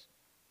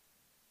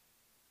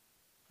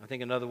 I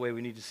think another way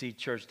we need to see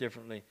church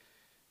differently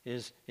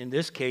is, in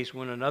this case,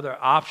 when another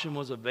option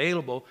was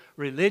available,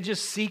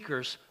 religious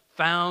seekers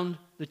found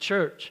the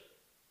church.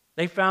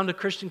 They found a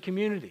Christian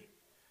community.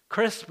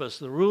 Crispus,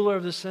 the ruler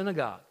of the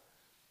synagogue.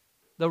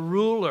 The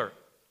ruler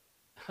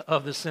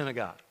of the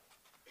synagogue.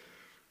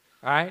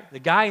 All right? The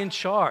guy in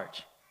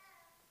charge.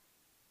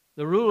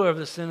 The ruler of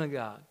the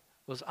synagogue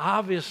was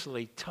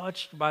obviously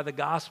touched by the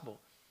gospel.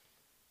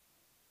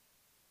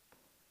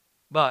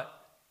 But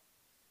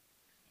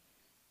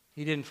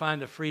he didn't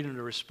find the freedom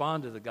to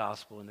respond to the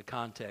gospel in the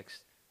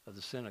context of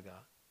the synagogue.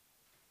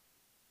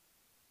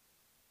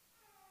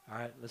 All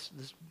right, let's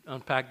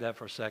unpack that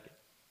for a second.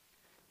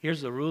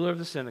 Here's the ruler of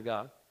the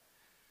synagogue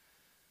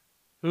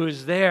who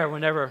is there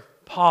whenever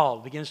Paul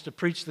begins to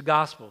preach the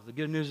gospel, the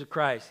good news of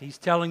Christ. He's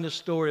telling the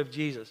story of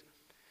Jesus.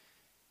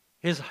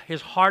 His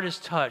heart is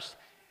touched.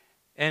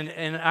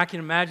 And I can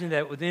imagine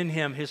that within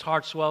him, his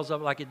heart swells up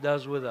like it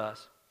does with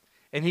us.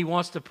 And he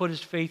wants to put his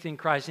faith in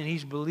Christ, and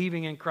he's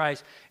believing in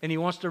Christ, and he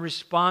wants to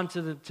respond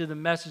to the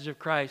message of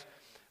Christ,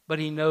 but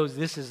he knows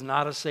this is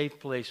not a safe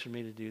place for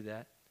me to do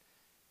that.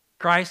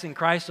 Christ and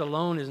Christ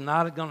alone is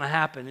not going to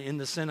happen in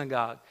the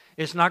synagogue.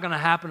 It's not going to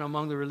happen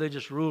among the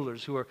religious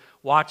rulers who are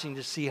watching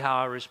to see how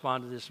I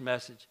respond to this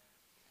message.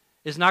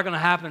 It's not going to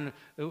happen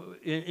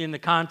in the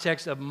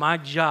context of my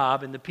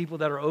job and the people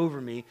that are over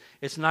me.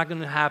 It's not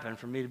going to happen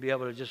for me to be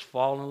able to just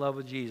fall in love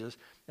with Jesus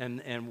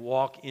and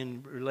walk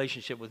in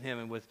relationship with him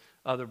and with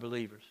other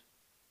believers.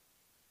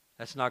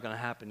 That's not going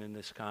to happen in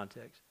this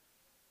context.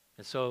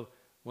 And so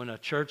when a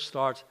church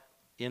starts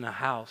in a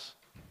house,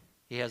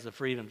 he has the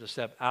freedom to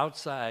step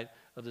outside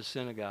of the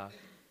synagogue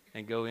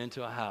and go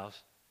into a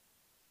house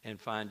and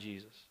find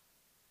Jesus.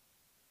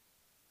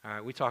 All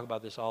right, we talk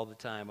about this all the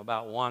time,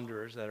 about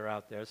wanderers that are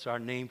out there. It's our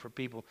name for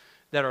people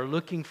that are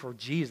looking for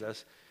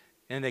Jesus,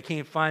 and they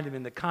can't find him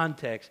in the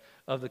context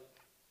of the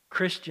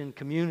Christian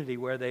community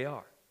where they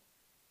are.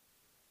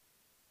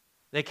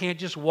 They can't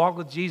just walk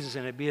with Jesus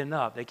and it be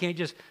enough. They can't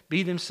just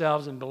be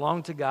themselves and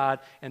belong to God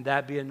and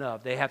that be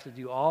enough. They have to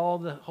do all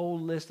the whole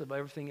list of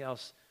everything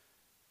else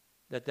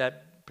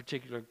that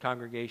particular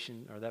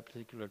congregation or that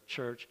particular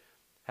church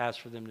has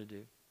for them to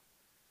do.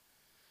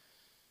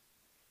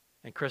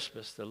 And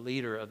Crispus, the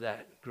leader of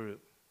that group,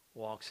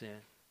 walks in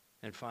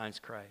and finds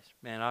Christ.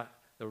 Man,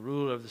 the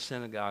ruler of the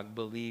synagogue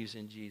believes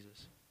in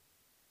Jesus.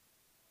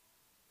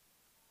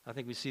 I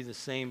think we see the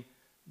same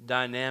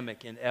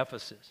dynamic in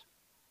Ephesus.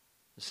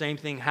 The same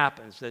thing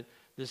happens, that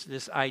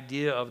this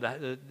idea of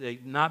the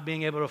not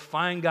being able to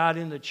find God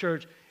in the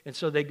church, and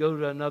so they go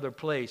to another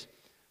place.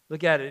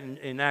 Look at it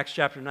in Acts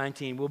chapter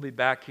 19. We'll be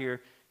back here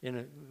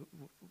in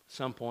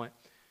some point.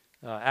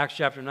 Acts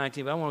chapter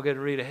 19, but I want to go and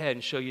read ahead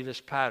and show you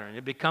this pattern.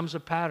 It becomes a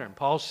pattern.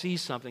 Paul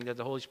sees something that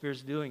the Holy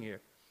Spirit's doing here.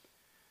 It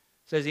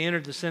says he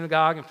entered the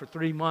synagogue and for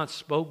 3 months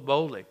spoke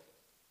boldly,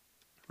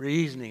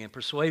 reasoning and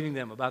persuading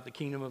them about the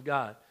kingdom of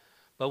God.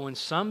 But when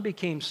some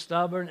became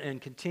stubborn and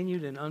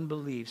continued in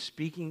unbelief,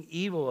 speaking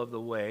evil of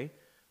the way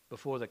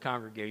before the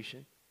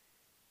congregation,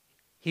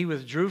 he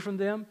withdrew from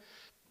them,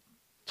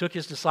 took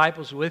his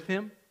disciples with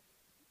him,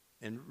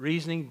 and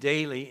reasoning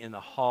daily in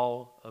the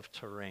hall of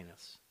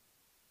Tyrannus.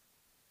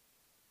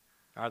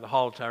 The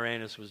hall of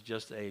Tyrannus was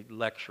just a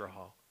lecture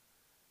hall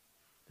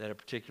that a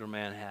particular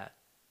man had.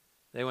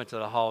 They went to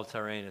the hall of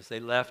Tyrannus. They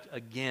left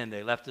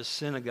the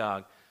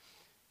synagogue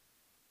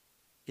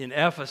in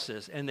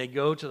Ephesus, and they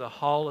go to the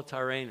hall of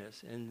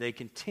Tyrannus, and they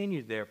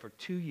continued there for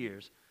 2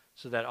 years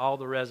so that all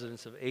the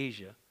residents of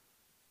Asia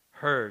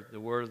heard the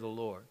word of the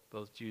Lord,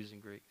 both Jews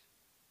and Greeks.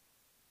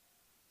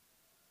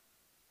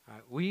 All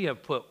right, we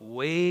have put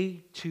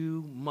way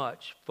too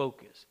much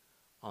focus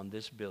on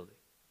this building.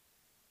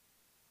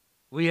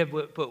 We have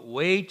put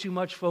way too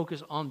much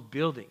focus on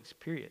buildings,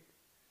 period.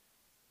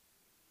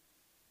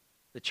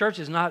 The church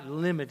is not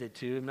limited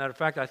to, as a matter of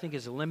fact, I think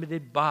it's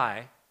limited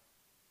by,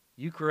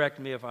 you correct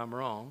me if I'm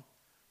wrong,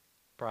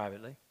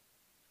 privately.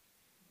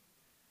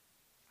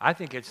 I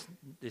think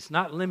it's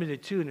not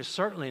limited to, and it's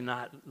certainly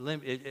not,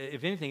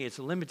 if anything, it's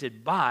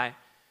limited by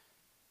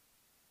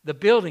the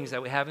buildings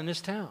that we have in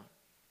this town.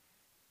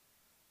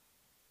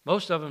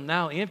 Most of them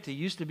now empty,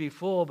 used to be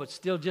full, but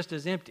still just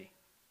as empty.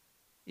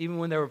 Even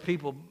when there were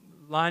people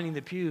lining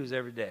the pews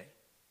every day,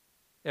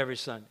 every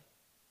Sunday.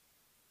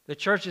 The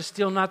church is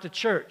still not the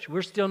church.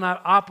 We're still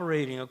not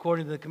operating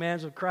according to the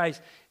commands of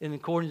Christ and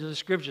according to the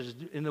Scriptures,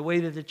 in the way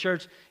that the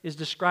church is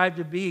described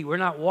to be. We're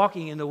not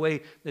walking in the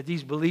way that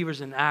these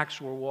believers in Acts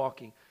were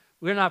walking.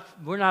 We're not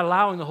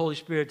allowing the Holy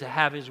Spirit to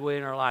have His way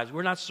in our lives.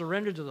 We're not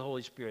surrendered to the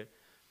Holy Spirit.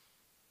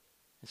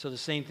 And so the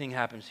same thing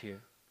happens here.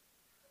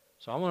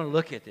 So I want to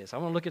look at this. I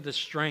want to look at the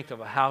strength of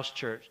a house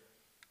church.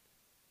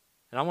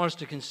 And I want us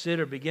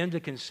to begin to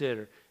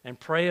consider, and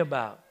pray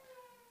about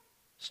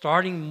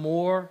starting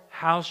more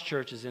house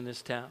churches in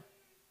this town.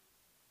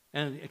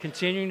 And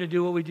continuing to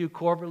do what we do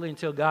corporately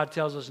until God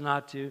tells us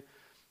not to.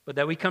 But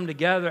that we come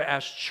together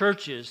as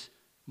churches,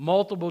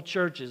 multiple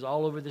churches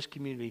all over this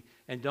community.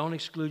 And don't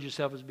exclude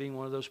yourself as being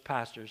one of those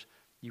pastors.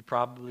 You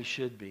probably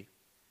should be.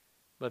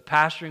 But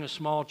pastoring a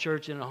small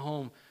church in a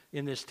home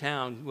in this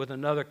town with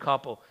another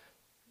couple,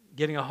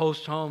 getting a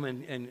host home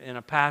and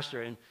a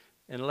pastor, and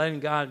letting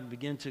God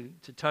begin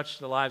to touch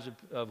the lives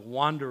of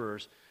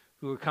wanderers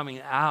who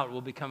are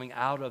will be coming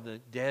out of the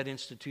dead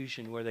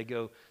institution where they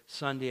go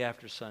Sunday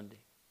after Sunday.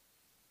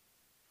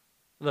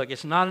 Look,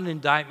 it's not an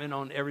indictment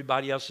on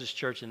everybody else's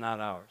church and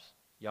not ours.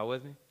 Y'all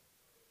with me?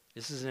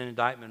 This is an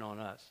indictment on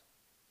us.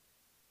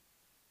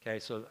 Okay,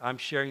 so I'm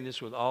sharing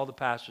this with all the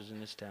pastors in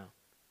this town.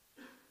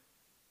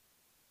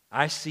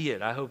 I see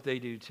it. I hope they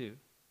do too.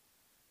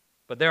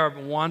 But there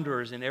are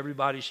wanderers in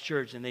everybody's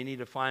church, and they need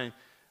to find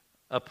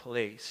a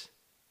place.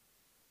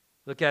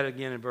 Look at it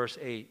again in verse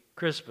 8.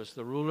 Crispus,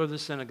 the ruler of the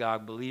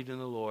synagogue, believed in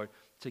the Lord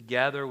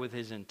together with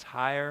his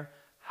entire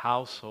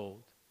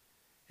household.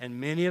 And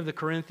many of the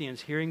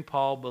Corinthians, hearing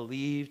Paul,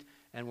 believed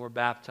and were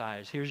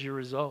baptized. Here's your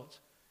results.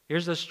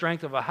 Here's the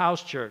strength of a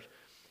house church.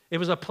 It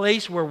was a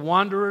place where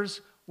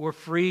wanderers were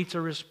free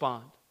to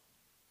respond.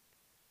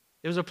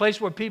 It was a place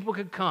where people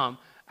could come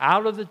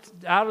out of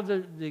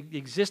the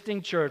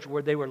existing church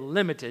where they were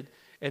limited,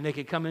 and they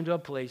could come into a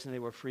place and they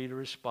were free to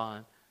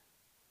respond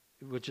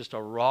with just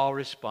a raw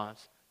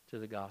response to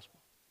the gospel.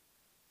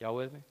 Y'all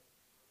with me?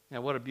 Now,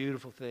 what a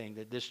beautiful thing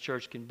that this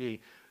church can be,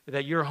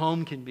 that your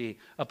home can be,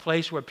 a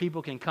place where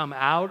people can come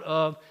out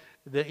of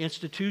the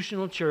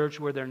institutional church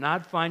where they're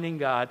not finding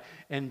God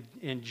and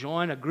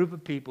join a group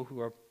of people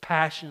who are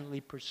passionately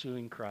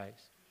pursuing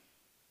Christ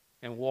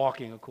and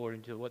walking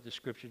according to what the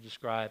Scripture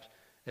describes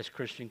as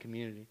Christian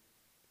community.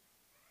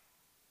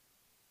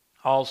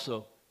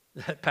 Also,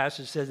 that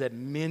passage says that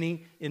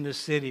many in the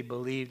city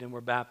believed and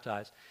were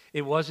baptized.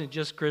 It wasn't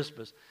just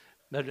Crispus.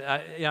 But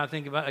I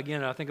think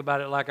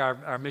about it like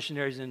our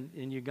missionaries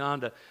in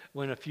Uganda.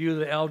 When a few of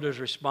the elders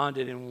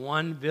responded in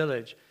one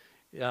village,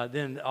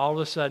 then all of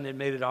a sudden it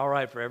made it all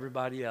right for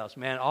everybody else.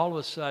 Man, all of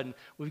a sudden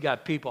we've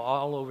got people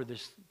all over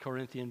this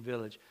Corinthian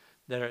village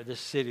this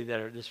city,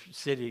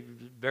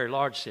 very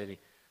large city,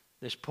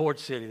 this port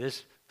city,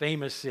 this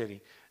famous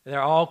city.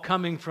 They're all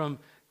coming from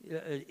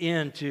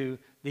into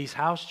these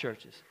house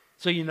churches.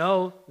 So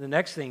the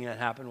next thing that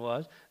happened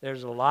was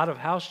there's a lot of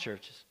house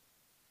churches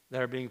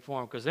that are being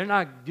formed because they're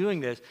not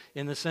doing this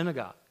in the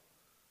synagogue.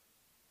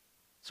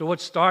 So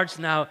what starts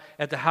now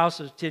at the house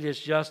of Titius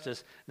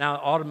Justus now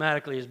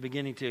automatically is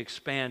beginning to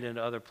expand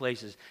into other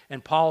places.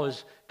 And Paul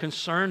is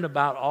concerned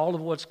about all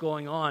of what's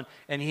going on,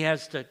 and he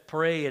has to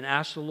pray and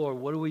ask the Lord,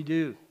 what do we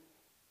do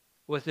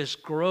with this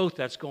growth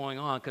that's going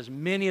on? Because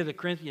many of the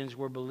Corinthians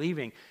were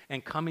believing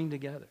and coming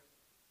together.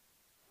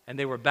 And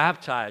they were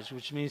baptized,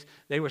 which means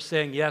they were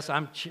saying, yes,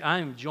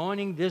 I'm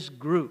joining this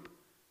group,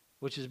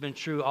 which has been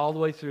true all the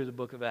way through the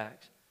book of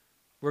Acts.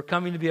 We're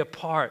coming to be a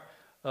part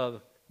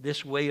of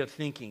this way of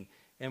thinking,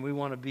 and we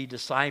want to be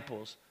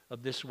disciples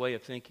of this way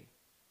of thinking.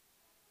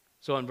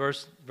 So in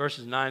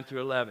verses 9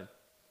 through 11,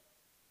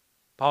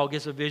 Paul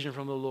gets a vision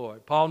from the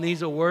Lord. Paul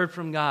needs a word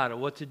from God of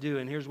what to do,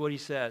 and here's what he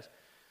says.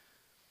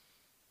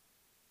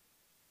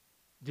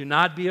 Do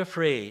not be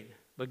afraid,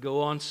 but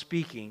go on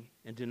speaking,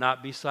 and do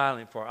not be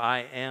silent, for I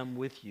am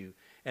with you.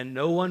 And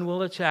no one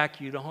will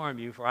attack you to harm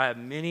you, for I have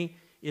many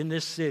in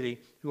this city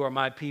who are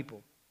my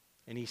people.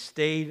 And he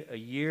stayed 1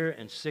 year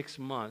and 6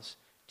 months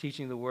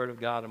teaching the word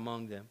of God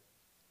among them.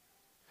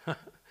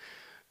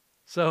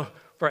 So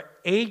for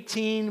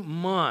 18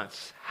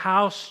 months,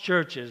 house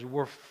churches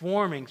were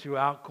forming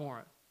throughout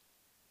Corinth.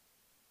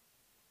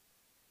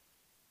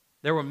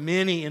 There were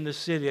many in the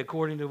city,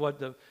 according to what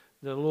the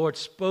Lord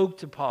spoke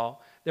to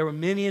Paul. There were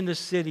many in the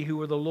city who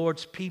were the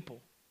Lord's people.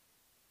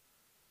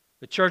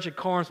 The church at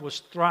Corinth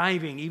was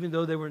thriving, even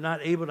though they were not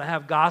able to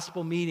have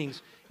gospel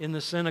meetings in the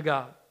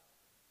synagogue.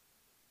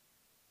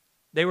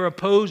 They were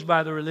opposed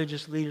by the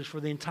religious leaders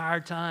for the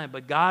entire time,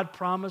 but God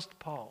promised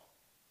Paul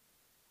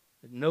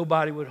that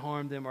nobody would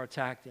harm them or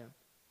attack them.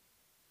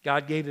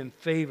 God gave them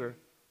favor,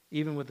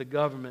 even with the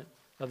government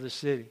of the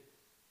city.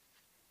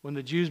 When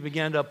the Jews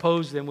began to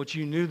oppose them, which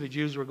you knew the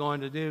Jews were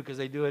going to do because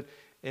they do it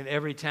in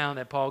every town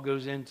that Paul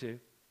goes into,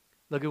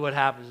 look at what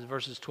happens in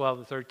verses 12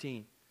 to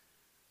 13.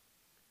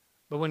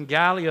 But when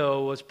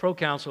Gallio was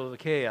proconsul of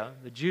Achaia,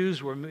 the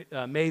Jews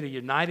made a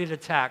united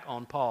attack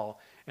on Paul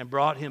and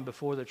brought him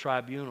before the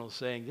tribunal,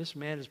 saying, this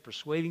man is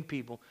persuading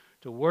people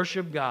to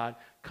worship God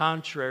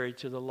contrary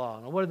to the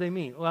law. Now, what do they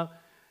mean? Well,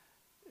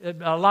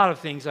 a lot of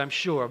things, I'm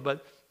sure,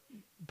 but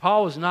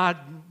Paul was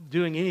not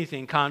doing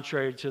anything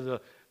contrary to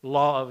the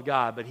law of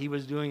God, but he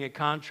was doing it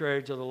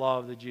contrary to the law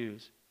of the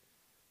Jews.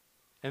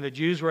 And the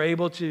Jews were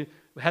able to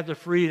have the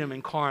freedom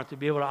in Corinth to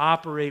be able to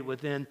operate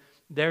within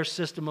their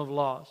system of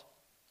laws.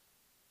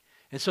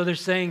 And so they're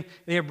saying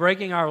they're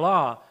breaking our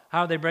law.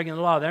 How are they breaking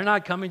the law? They're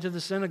not coming to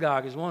the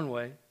synagogue is one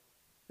way.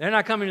 They're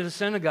not coming to the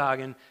synagogue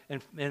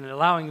and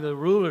allowing the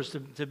rulers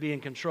to be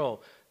in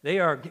control. They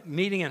are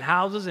meeting in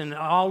houses and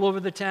all over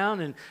the town,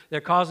 and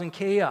they're causing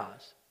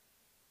chaos.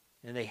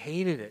 And they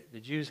hated it. The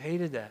Jews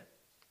hated that.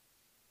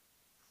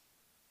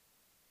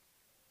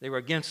 They were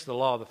against the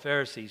law of the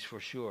Pharisees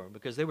for sure,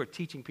 because they were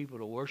teaching people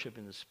to worship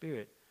in the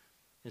Spirit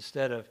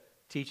instead of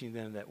teaching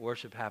them that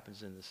worship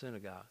happens in the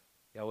synagogue.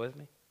 Y'all with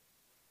me?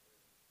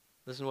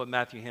 Listen to what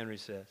Matthew Henry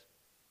says.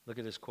 Look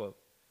at this quote.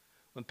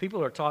 When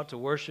people are taught to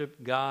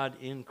worship God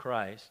in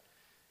Christ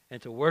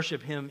and to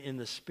worship Him in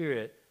the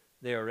Spirit,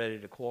 they are ready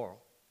to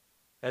quarrel,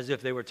 as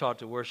if they were taught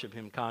to worship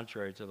Him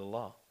contrary to the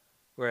law,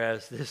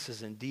 whereas this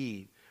is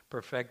indeed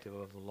perfective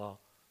of the law.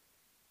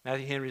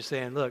 Matthew Henry is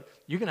saying, look,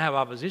 you can have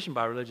opposition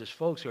by religious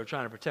folks who are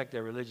trying to protect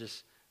their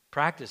religious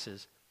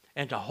practices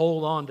and to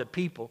hold on to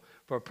people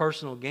for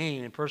personal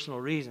gain and personal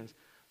reasons.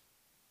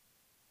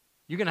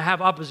 You're going to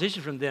have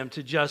opposition from them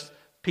to just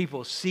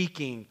people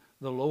seeking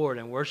the Lord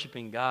and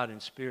worshiping God in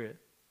spirit.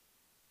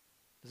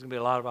 There's going to be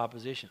a lot of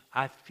opposition.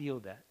 I feel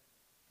that.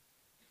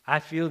 I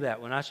feel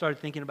that. When I started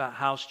thinking about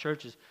house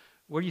churches,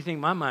 where do you think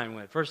my mind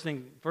went? First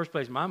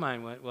place my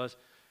mind went was,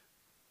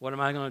 what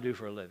am I going to do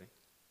for a living?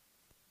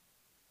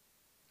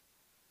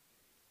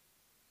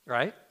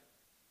 Right?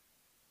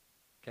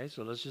 Okay,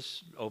 so let's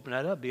just open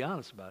that up, be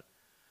honest about it.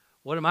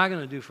 What am I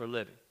going to do for a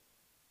living?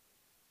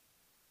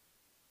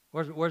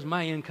 Where's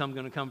my income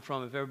going to come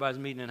from if everybody's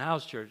meeting in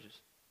house churches?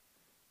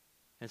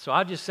 And so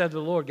I just said to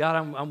the Lord,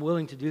 God, I'm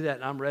willing to do that,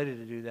 and I'm ready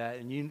to do that.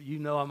 And you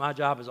know my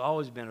job has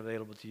always been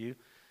available to you.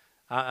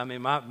 I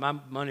mean, my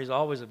money is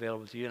always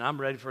available to you, and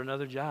I'm ready for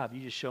another job.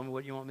 You just show me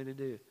what you want me to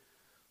do.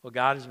 Well,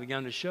 God has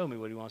begun to show me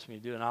what He wants me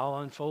to do, and I'll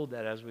unfold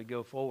that as we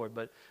go forward.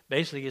 But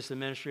basically, it's the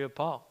ministry of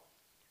Paul,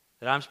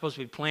 that I'm supposed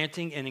to be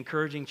planting and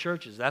encouraging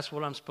churches. That's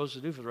what I'm supposed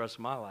to do for the rest of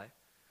my life.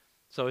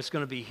 So it's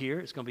going to be here.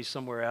 It's going to be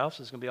somewhere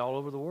else. It's going to be all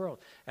over the world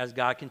as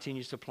God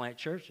continues to plant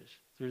churches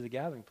through the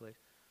gathering place.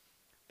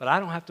 But I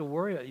don't have to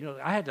worry.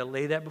 I had to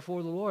lay that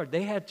before the Lord.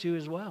 They had to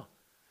as well.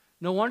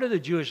 No wonder the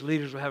Jewish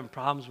leaders were having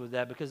problems with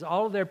that, because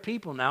all of their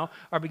people now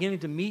are beginning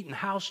to meet in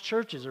house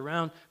churches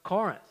around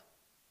Corinth.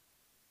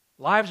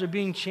 Lives are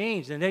being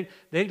changed, and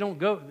they don't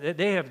go.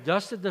 They have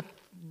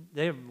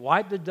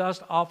wiped the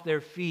dust off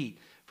their feet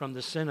from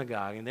the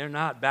synagogue, and they're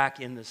not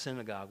back in the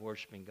synagogue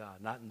worshiping God.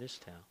 Not in this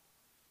town.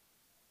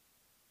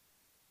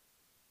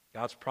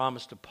 God's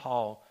promise to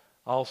Paul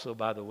also,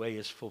 by the way,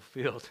 is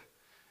fulfilled.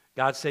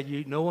 God said,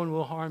 "No one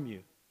will harm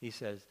you." He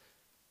says,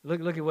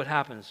 "Look at what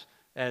happens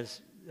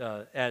as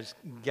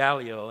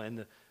Gallio and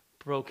the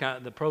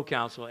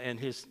proconsul and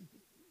his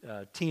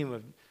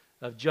team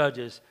of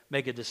judges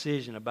make a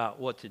decision about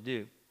what to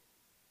do.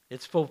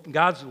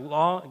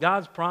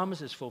 God's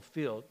promise is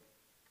fulfilled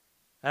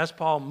as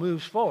Paul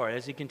moves forward,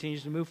 as he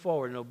continues to move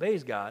forward and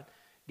obeys God,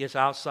 gets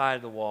outside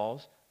of the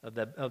walls of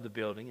the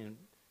building and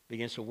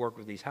begins to work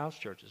with these house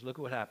churches. Look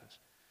at what happens.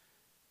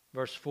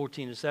 Verse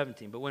 14 and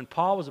 17. But when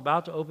Paul was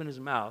about to open his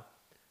mouth,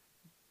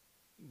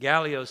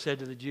 Gallio said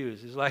to the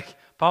Jews, it's like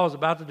Paul was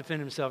about to defend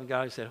himself, and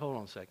Gallio said, "Hold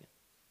on a second.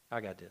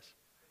 I got this."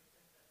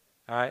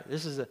 All right?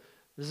 This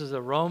is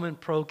a Roman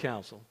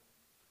proconsul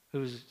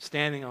who's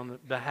standing on the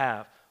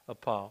behalf of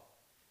Paul.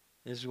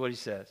 This is what he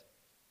says.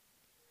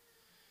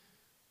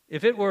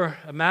 "If it were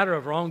a matter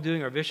of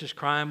wrongdoing or vicious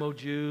crime, O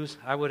Jews,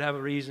 I would have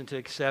a reason to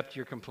accept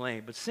your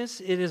complaint. But since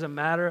it is a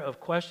matter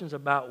of questions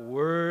about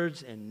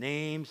words and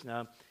names,"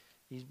 now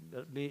he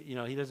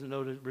doesn't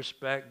know to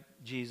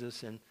respect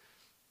Jesus and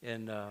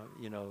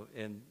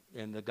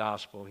the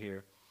gospel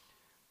here.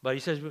 But he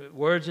says,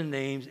 "Words and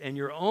names and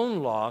your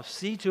own law,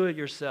 see to it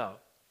yourself.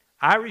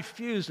 I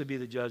refuse to be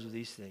the judge of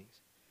these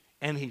things."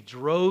 And he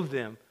drove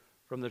them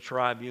from the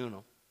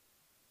tribunal.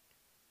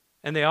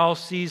 And they all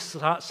seized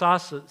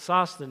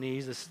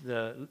Sosthenes,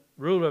 the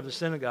ruler of the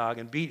synagogue,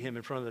 and beat him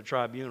in front of the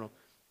tribunal.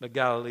 But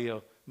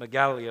Gallio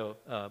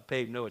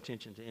paid no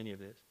attention to any of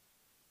this.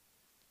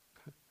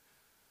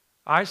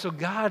 All right, so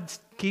God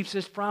keeps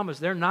his promise.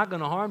 They're not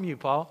going to harm you,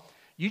 Paul.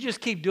 You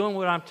just keep doing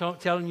what I'm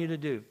telling you to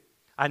do.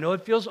 I know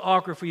it feels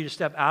awkward for you to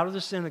step out of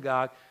the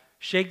synagogue,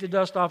 shake the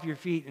dust off your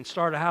feet, and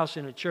start a house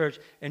in a church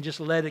and just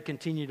let it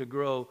continue to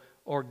grow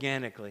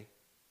organically.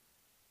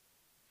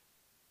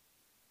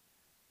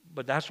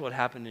 But that's what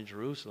happened in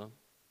Jerusalem.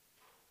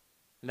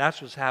 And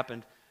that's what's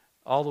happened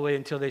all the way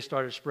until they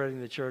started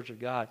spreading the church of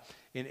God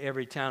in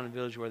every town and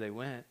village where they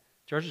went.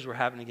 Churches were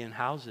happening in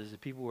houses.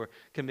 People were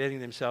committing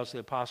themselves to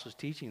the apostles'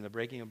 teaching, the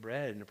breaking of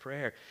bread, and the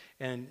prayer,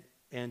 and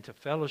to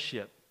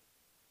fellowship.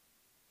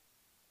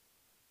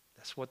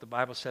 That's what the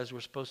Bible says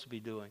we're supposed to be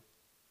doing.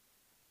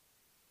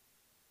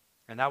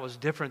 And that was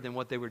different than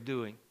what they were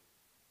doing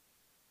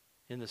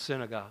in the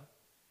synagogue.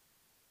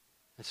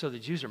 And so the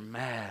Jews are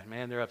mad,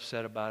 man. They're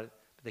upset about it,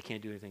 but they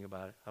can't do anything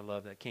about it. I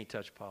love that. Can't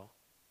touch Paul.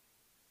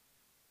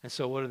 And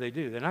so what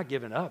do? They're not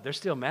giving up. They're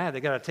still mad.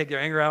 They got to take their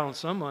anger out on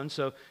someone.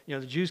 So,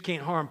 the Jews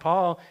can't harm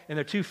Paul, and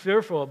they're too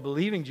fearful of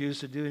believing Jews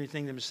to do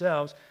anything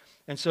themselves.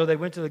 And so they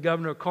went to the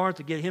governor of Corinth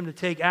to get him to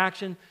take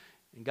action.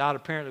 And God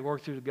apparently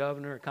worked through the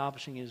governor,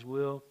 accomplishing his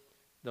will,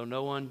 though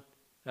no one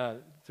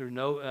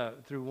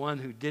through one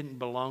who didn't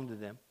belong to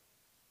them.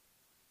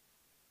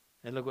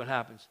 And look what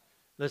happens.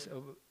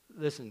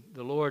 Listen,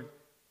 the Lord,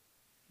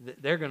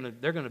 they're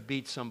gonna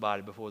beat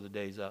somebody before the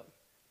day's up.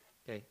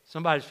 Okay,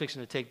 somebody's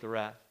fixing to take the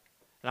wrath.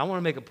 And I want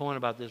to make a point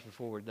about this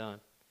before we're done.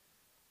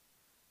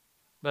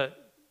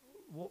 But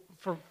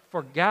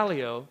for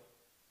Gallio,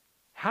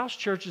 house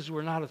churches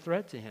were not a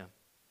threat to him.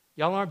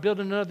 Y'all aren't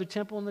building another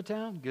temple in the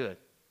town? Good.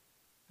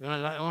 We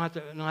don't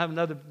have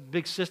another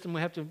big system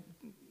we have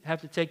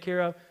to take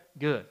care of?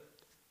 Good.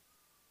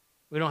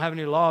 We don't have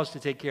any laws to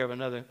take care of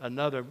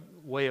another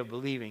way of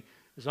believing.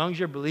 As long as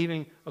you're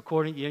believing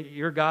according,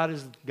 your God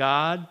is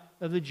God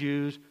of the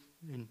Jews,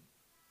 and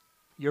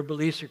your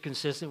beliefs are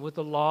consistent with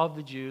the law of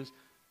the Jews,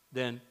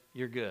 then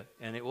you're good.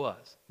 And it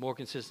was more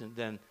consistent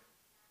than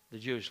the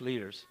Jewish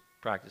leaders'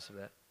 practice of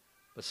that.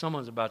 But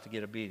someone's about to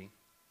get a beating.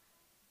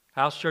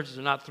 House churches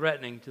are not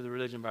threatening to the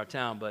religion of our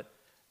town, but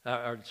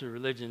or to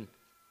religion,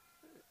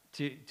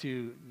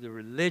 to the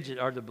religion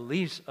or the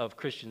beliefs of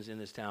Christians in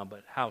this town.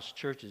 But house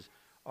churches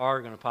are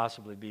going to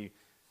possibly be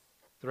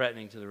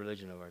threatening to the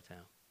religion of our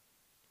town.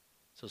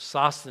 So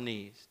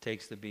Sosthenes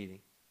takes the beating.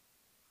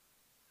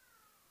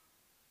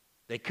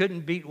 They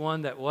couldn't beat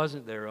one that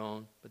wasn't their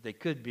own, but they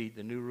could beat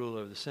the new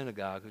ruler of the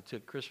synagogue who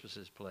took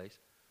Crispus's place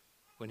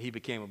when he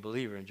became a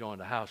believer and joined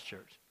a house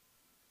church.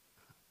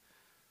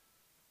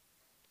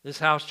 This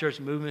house church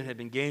movement had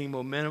been gaining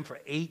momentum for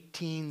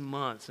 18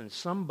 months, and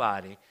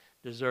somebody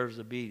deserves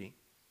a beating.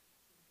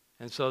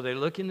 And so they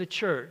look in the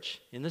church,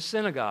 in the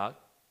synagogue,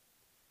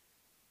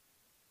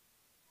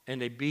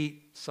 and they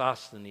beat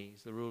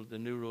Sosthenes, the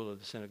new ruler of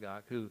the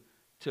synagogue, who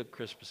took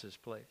Crispus's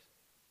place.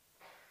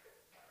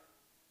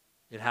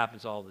 It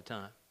happens all the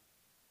time.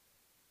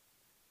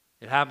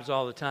 It happens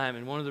all the time.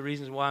 And one of the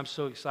reasons why I'm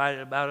so excited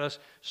about us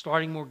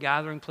starting more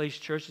gathering place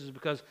churches is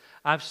because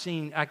I've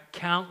seen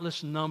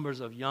countless numbers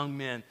of young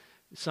men,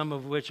 some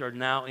of which are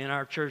now in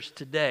our church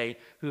today,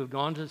 who have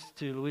gone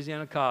to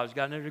Louisiana College,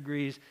 gotten their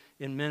degrees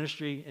in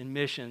ministry and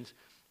missions,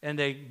 and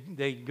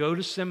they go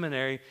to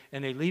seminary,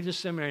 and they leave the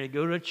seminary, they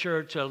go to a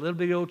church, a little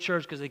bitty old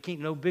church, because they can't,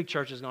 no big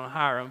church is going to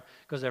hire them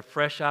because they're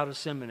fresh out of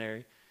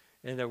seminary,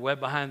 and they're wet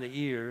behind the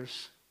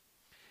ears.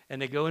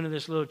 And they go into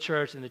this little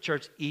church, and the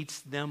church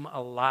eats them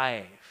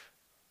alive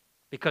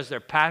because they're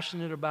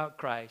passionate about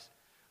Christ,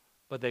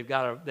 but they've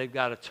got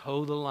to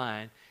toe the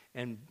line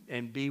and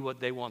be what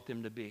they want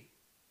them to be.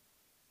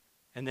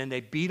 And then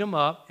they beat them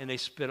up and they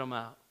spit them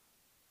out.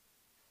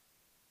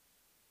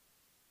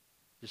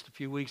 Just a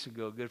few weeks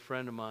ago, a good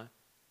friend of mine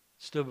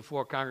stood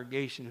before a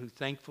congregation who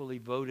thankfully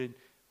voted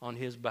on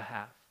his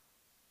behalf.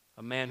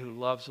 A man who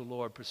loves the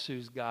Lord,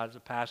 pursues God as a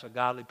pastor, a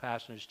godly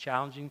pastor, is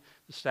challenging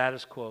the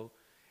status quo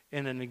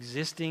in an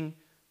existing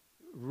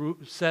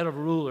set of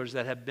rulers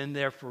that have been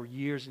there for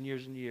years and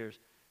years and years.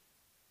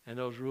 And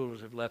those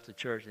rulers have left the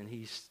church, and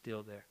he's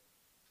still there.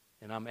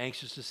 And I'm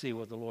anxious to see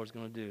what the Lord's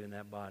going to do in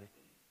that body.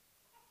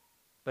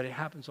 But it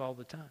happens all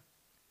the time.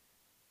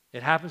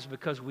 It happens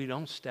because we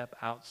don't step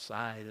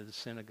outside of the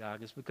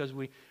synagogue. It's because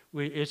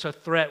it's a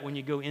threat when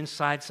you go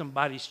inside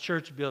somebody's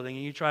church building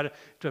and you try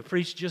to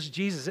preach just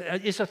Jesus.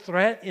 It's a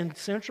threat in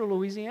central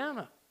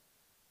Louisiana.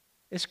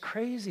 It's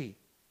crazy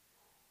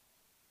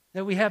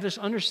that we have this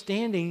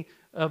understanding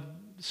of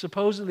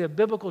supposedly a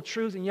biblical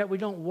truth, and yet we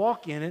don't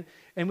walk in it,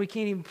 and we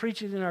can't even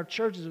preach it in our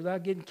churches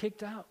without getting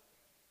kicked out.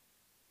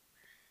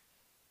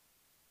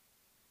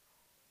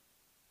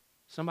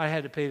 Somebody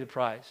had to pay the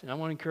price, and I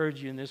want to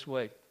encourage you in this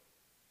way.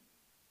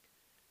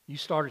 You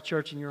start a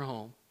church in your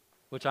home,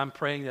 which I'm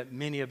praying that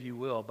many of you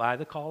will, by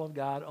the call of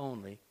God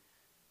only,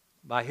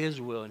 by His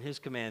will and His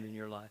command in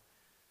your life.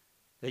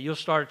 That you'll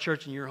start a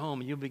church in your home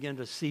and you'll begin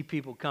to see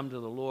people come to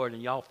the Lord,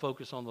 and y'all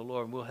focus on the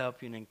Lord, and we'll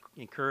help you and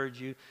encourage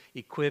you,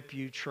 equip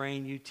you,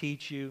 train you,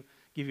 teach you,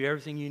 give you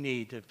everything you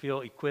need to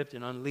feel equipped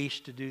and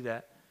unleashed to do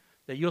that.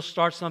 That you'll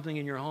start something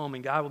in your home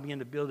and God will begin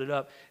to build it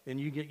up, and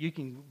you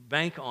can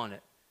bank on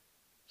it.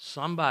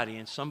 Somebody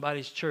in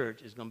somebody's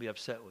church is going to be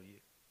upset with you.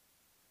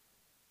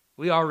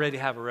 We already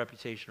have a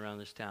reputation around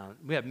this town.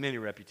 We have many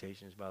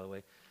reputations, by the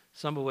way,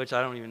 some of which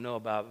I don't even know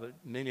about, but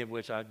many of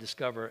which I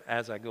discover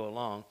as I go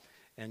along.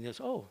 And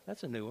just, oh,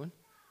 that's a new one.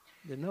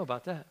 Didn't know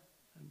about that.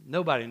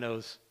 Nobody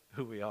knows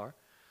who we are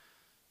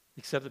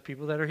except the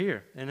people that are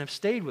here and have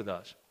stayed with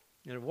us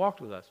and have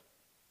walked with us.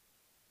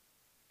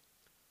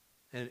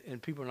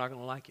 And people are not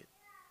going to like it.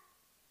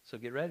 So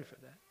get ready for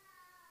that.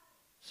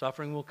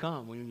 Suffering will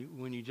come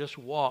when you just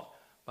walk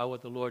by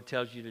what the Lord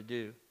tells you to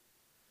do.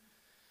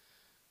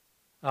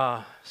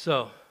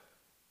 So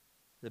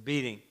the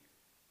beating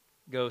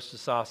goes to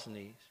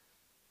Sosthenes.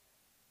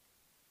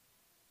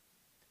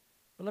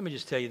 But let me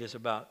just tell you this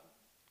about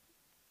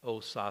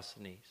old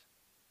Sosthenes.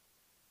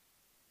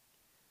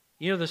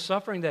 You know, the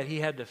suffering that he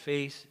had to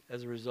face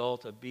as a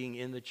result of being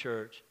in the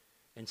church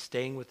and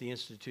staying with the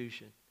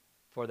institution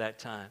for that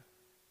time,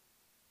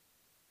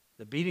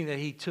 the beating that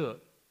he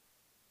took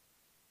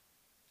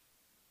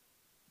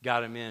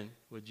got him in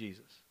with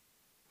Jesus.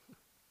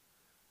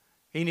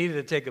 He needed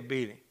to take a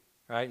beating,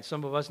 right? And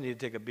some of us need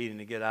to take a beating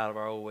to get out of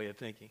our old way of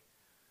thinking.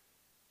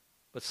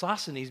 But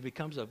Sosthenes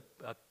becomes a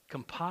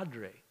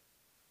compadre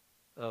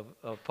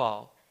of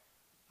Paul,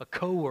 a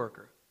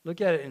co-worker.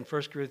 Look at it in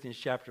 1 Corinthians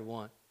chapter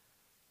 1,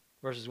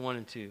 verses 1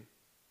 and 2.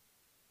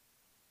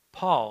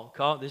 Paul,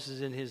 this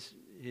is in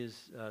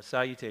his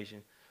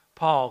salutation,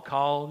 Paul,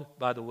 called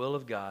by the will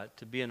of God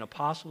to be an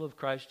apostle of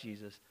Christ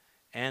Jesus,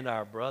 and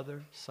our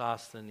brother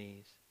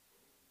Sosthenes,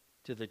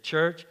 to the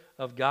church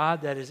of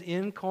God that is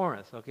in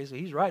Corinth. Okay, so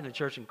he's writing a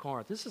church in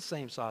Corinth. This is the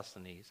same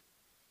Sosthenes.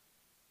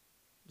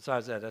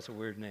 Besides that, that's a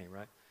weird name,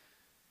 right?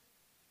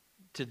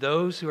 To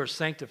those who are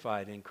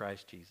sanctified in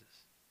Christ Jesus.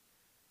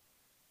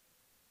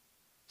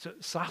 So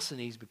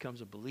Sosthenes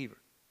becomes a believer.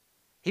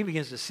 He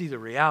begins to see the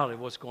reality of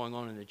what's going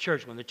on in the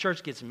church. When the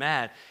church gets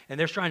mad and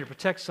they're trying to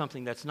protect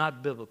something that's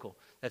not biblical,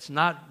 that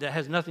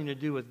has nothing to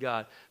do with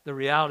God, the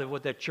reality of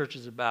what that church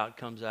is about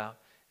comes out.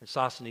 And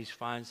Sosthenes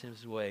finds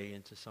his way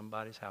into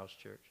somebody's house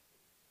church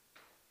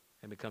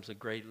and becomes a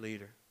great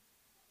leader.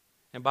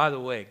 And by the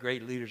way,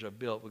 great leaders are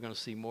built. We're going to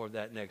see more of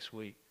that next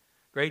week.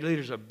 Great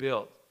leaders are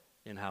built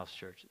in house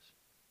churches.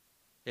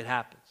 It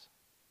happens.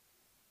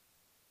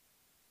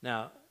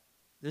 Now,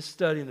 this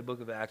study in the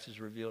book of Acts has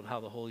revealed how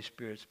the Holy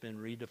Spirit's been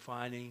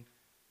redefining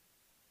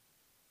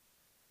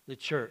the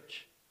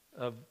church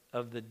of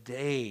the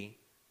day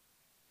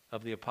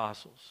of the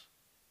apostles.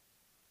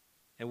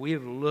 And we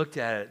have looked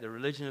at it. The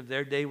religion of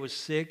their day was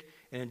sick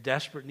and in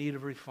desperate need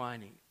of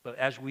refining. But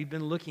as we've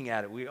been looking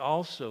at it, we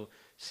also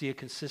see a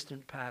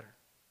consistent pattern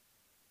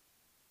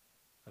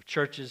of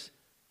churches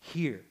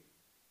here.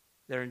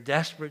 They're in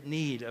desperate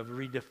need of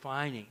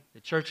redefining.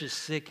 The church is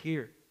sick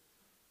here,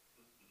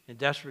 in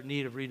desperate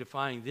need of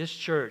redefining. This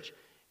church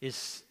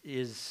is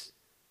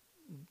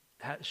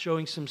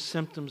showing some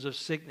symptoms of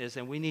sickness,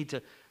 and we need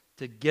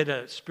to get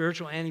a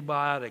spiritual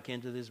antibiotic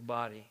into this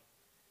body.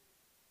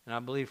 And I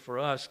believe for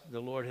us, the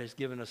Lord has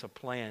given us a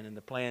plan, and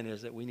the plan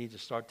is that we need to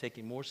start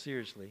taking more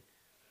seriously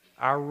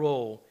our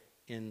role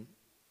in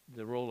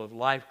the role of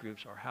life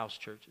groups or house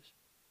churches.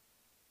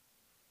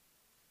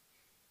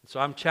 So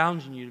I'm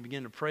challenging you to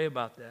begin to pray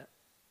about that.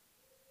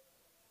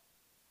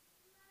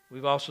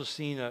 We've also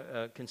seen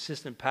a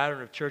consistent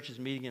pattern of churches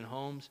meeting in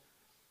homes.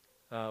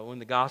 When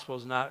the gospel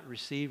is not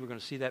received, we're going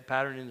to see that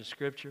pattern in the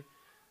Scripture.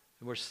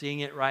 And we're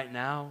seeing it right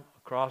now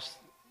across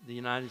the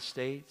United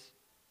States.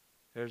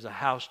 There's a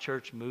house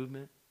church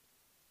movement.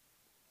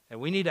 And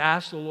we need to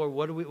ask the Lord,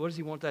 what does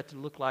He want that to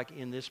look like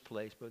in this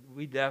place? But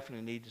we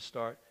definitely need to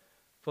start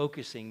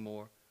focusing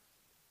more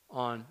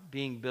on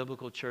being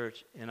biblical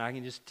church. And I'm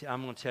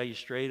going to tell you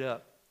straight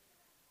up,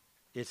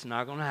 it's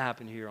not going to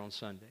happen here on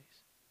Sundays.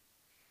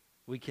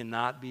 We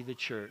cannot be the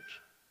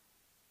church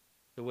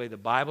the way the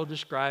Bible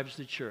describes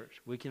the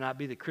church. We cannot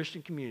be the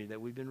Christian community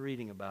that we've been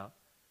reading about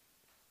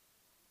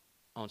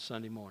on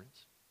Sunday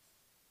mornings.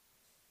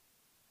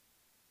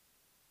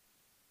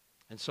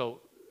 And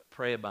so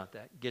pray about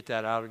that. Get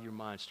that out of your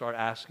mind. Start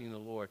asking the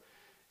Lord.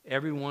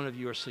 Every one of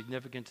you are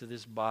significant to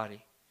this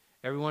body.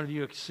 Every one of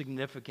you are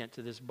significant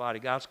to this body.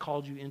 God's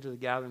called you into the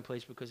gathering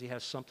place because He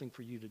has something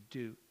for you to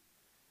do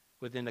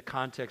within the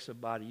context of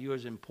body. You are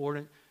as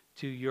important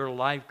to your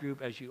life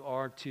group as your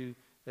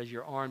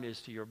arm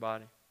is to your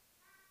body.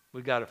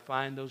 We've got to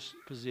find those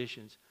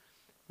positions,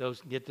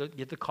 get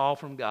the call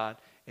from God,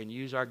 and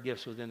use our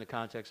gifts within the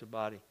context of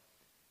body,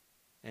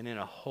 and at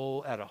a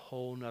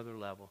whole nother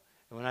level.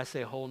 And when I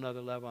say a whole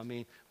nother level, I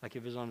mean like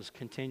if it's on this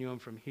continuum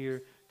from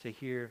here to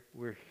here,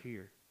 we're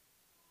here,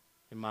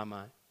 in my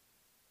mind.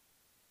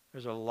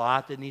 There's a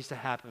lot that needs to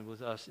happen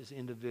with us as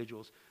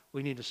individuals.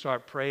 We need to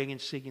start praying and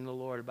seeking the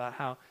Lord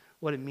about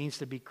what it means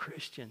to be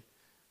Christian,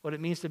 what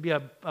it means to be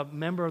a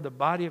member of the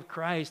body of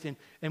Christ.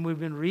 And we've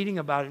been reading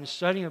about it and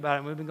studying about it,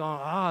 and we've been going,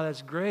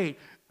 that's great.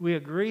 We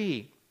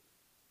agree.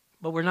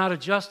 But we're not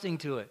adjusting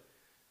to it.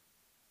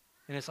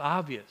 And it's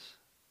obvious.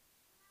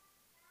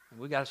 And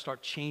we've got to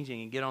start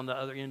changing and get on the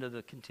other end of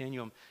the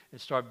continuum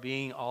and start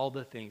being all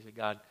the things that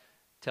God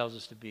tells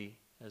us to be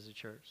as a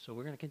church. So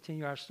we're going to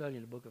continue our study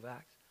in the book of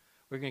Acts.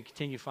 We're going to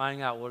continue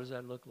finding out what does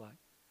that look like.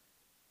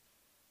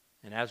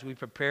 And as we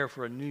prepare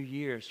for a new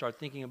year, start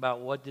thinking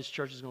about what this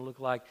church is going to look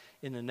like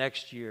in the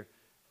next year,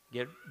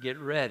 get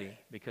ready,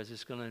 because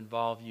it's going to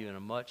involve you in a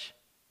much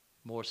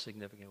more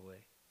significant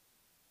way.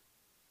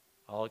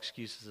 All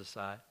excuses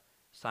aside,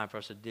 it's time for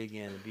us to dig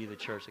in and be the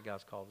church that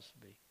God's called us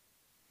to be.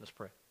 Let's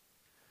pray.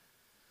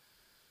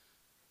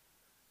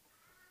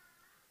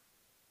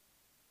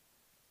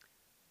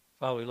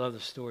 Father, we love the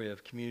story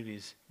of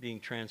communities being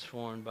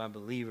transformed by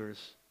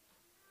believers.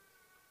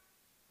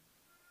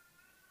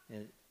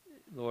 And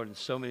Lord, in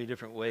so many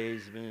different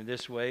ways, even in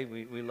this way,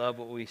 we love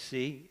what we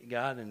see,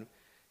 God, and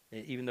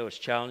even though it's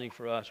challenging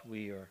for us,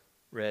 we are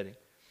ready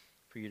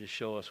for you to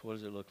show us what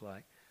does it look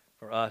like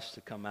for us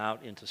to come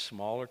out into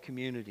smaller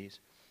communities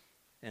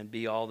and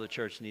be all the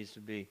church needs to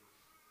be.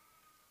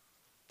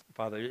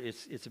 Father,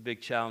 it's a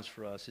big challenge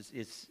for us.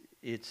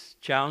 It's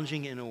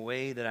challenging in a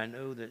way that I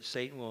know that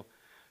Satan will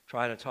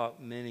try to talk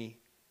many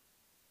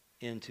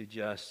into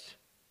just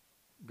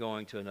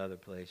going to another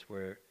place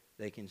where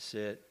they can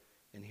sit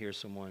and hear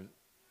someone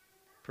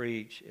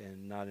preach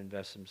and not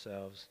invest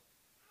themselves.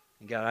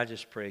 And God, I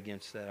just pray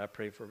against that. I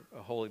pray for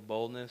a holy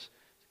boldness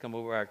to come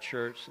over our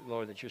church,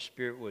 Lord, that your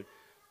Spirit would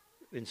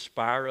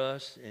inspire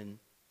us and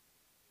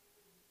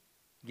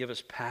give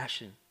us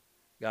passion,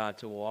 God,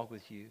 to walk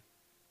with you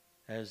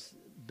as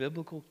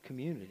biblical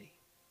community.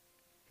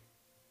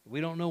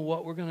 We don't know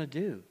what we're going to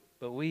do,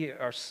 but we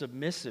are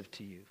submissive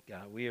to you,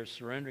 God. We are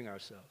surrendering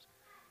ourselves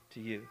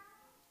to you.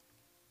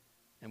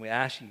 And we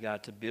ask you,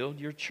 God, to build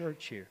your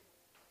church here.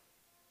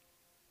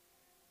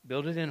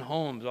 Build it in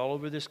homes all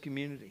over this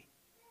community.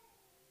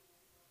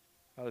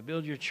 Father,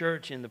 build your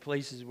church in the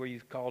places where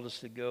you've called us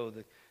to go,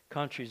 the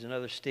countries and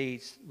other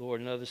states,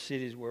 Lord, and other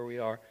cities where we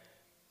are,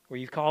 where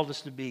you've called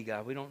us to be,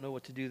 God. We don't know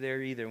what to do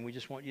there either, and we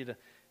just want you to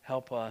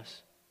help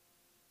us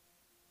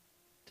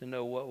to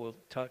know what will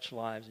touch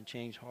lives and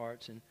change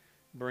hearts and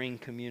bring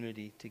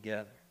community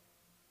together,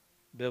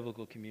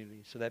 biblical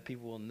community, so that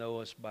people will know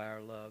us by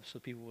our love, so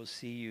people will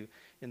see you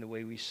in the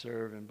way we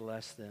serve and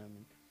bless them,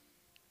 and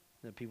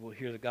that people will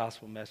hear the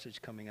gospel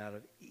message coming out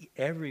of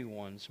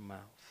everyone's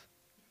mouth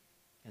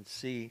and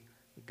see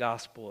the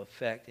gospel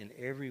effect in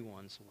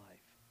everyone's life.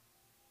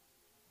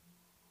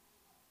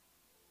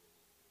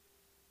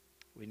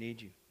 We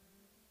need you.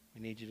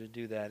 We need you to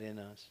do that in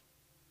us.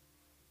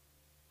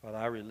 Father,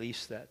 I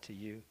release that to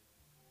you.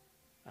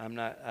 I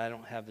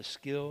don't have the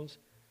skills.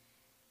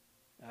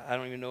 I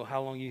don't even know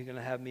how long you're going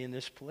to have me in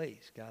this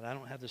place. God, I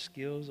don't have the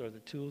skills or the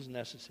tools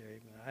necessary.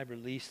 But I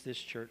release this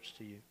church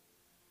to you.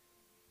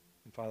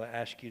 And Father, I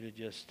ask you to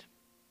just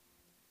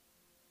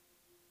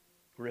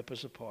rip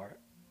us apart.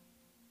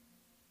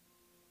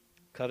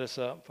 Cut us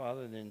up,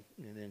 Father, and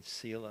then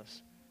seal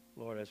us,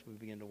 Lord, as we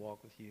begin to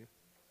walk with you.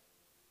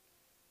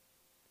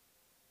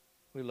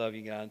 We love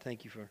you, God, and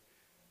thank you for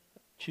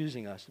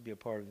choosing us to be a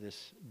part of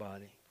this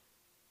body.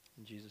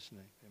 In Jesus'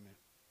 name, amen.